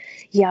is like,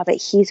 yeah, but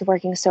he's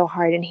working so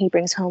hard and he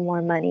brings home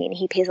more money and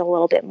he pays a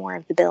little bit more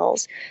of the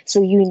bills.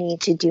 So you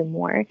need to do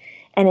more.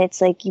 And it's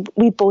like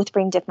we both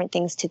bring different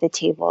things to the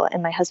table.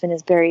 And my husband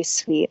is very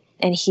sweet.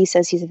 And he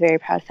says he's a very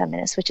proud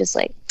feminist, which is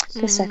like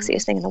the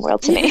sexiest thing in the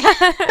world to me.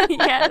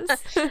 Yes.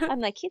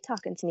 I'm like, keep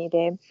talking to me,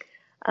 babe.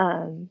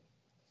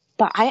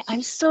 But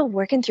I'm still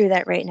working through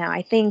that right now.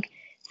 I think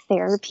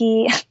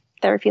therapy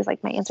is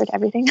like my answer to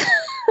everything.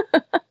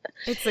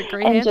 It's a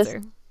great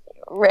answer.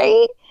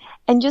 Right?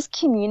 And just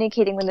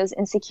communicating when those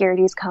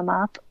insecurities come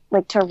up,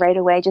 like to right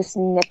away just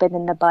nip it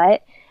in the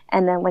butt.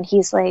 And then when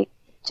he's like,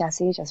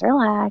 Jessie, just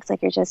relax.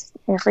 Like you're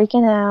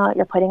freaking out.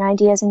 You're putting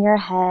ideas in your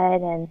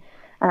head. And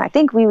I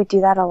think we would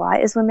do that a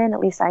lot as women. At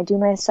least I do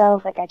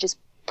myself. Like I just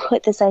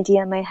put this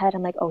idea in my head.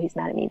 I'm like, oh, he's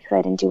mad at me because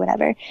I didn't do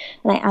whatever.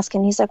 And I ask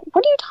him, he's like,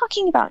 what are you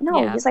talking about?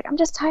 No, He's like, I'm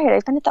just tired.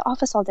 I've been at the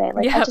office all day.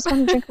 Like, I just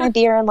want to drink my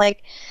beer. And I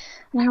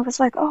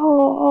was like,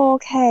 oh,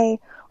 okay.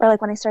 Or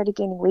like when I started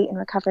gaining weight in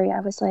recovery, I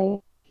was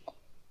like,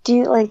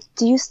 do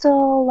you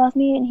still love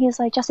me? And he's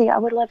like, Jessie, I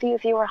would love you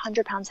if you were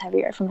 100 pounds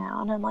heavier from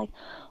now. And I'm like,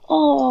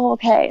 oh,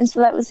 okay. And so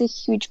that was a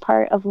huge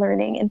part of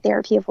learning in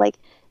therapy of like,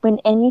 when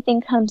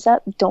anything comes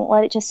up, don't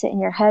let it just sit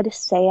in your head,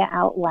 say it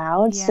out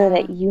loud so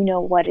that you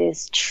know what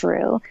is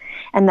true.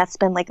 And that's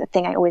been like the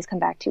thing I always come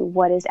back to,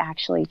 what is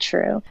actually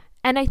true.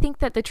 And I think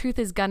that the truth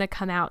is going to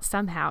come out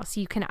somehow. So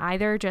you can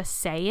either just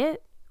say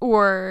it,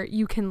 or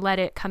you can let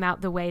it come out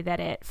the way that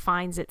it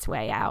finds its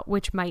way out,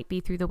 which might be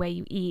through the way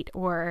you eat,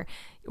 or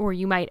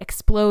you might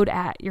explode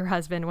at your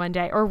husband one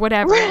day or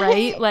whatever,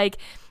 right? Like,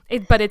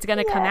 but it's going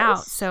to come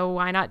out. So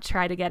why not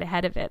try to get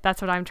ahead of it?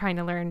 That's what I'm trying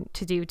to learn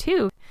to do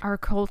too. Our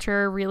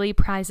culture really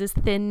prizes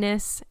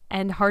thinness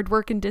and hard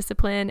work and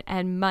discipline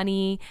and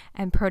money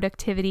and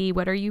productivity.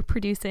 What are you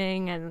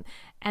producing?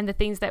 And the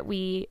things that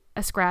we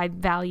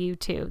ascribe value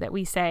to, that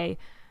we say,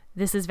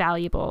 this is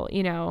valuable,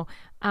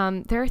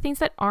 there are things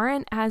that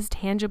aren't as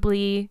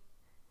tangibly,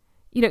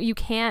 you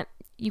can't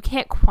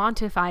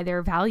quantify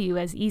their value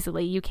as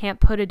easily. You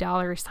can't put a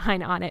dollar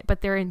sign on it,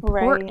 but they're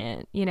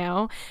important,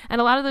 and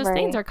a lot of those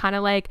things are kind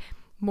of like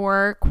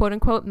more quote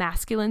unquote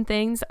masculine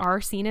things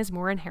are seen as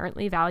more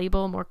inherently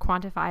valuable, more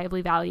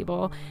quantifiably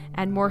valuable,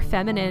 and more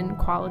feminine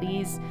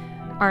qualities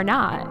are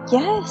not.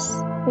 Yes,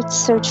 it's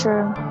so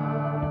true.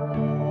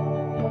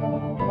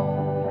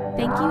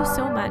 Thank you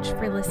so much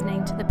for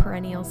listening to the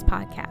Perennials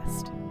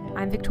podcast.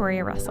 I'm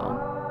Victoria Russell.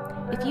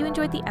 If you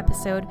enjoyed the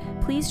episode,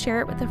 please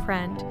share it with a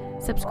friend,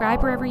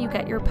 subscribe wherever you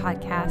get your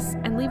podcasts,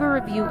 and leave a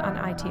review on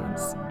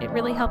iTunes. It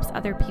really helps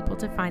other people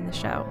to find the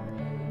show.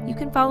 You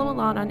can follow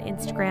along on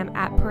Instagram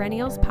at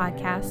Perennials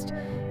Podcast,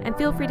 and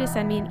feel free to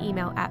send me an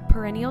email at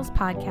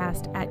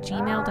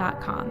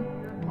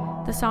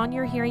perennialspodcast@gmail.com. The song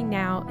you're hearing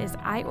now is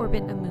I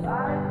Orbit a Moon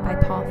by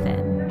Paul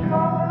Finn.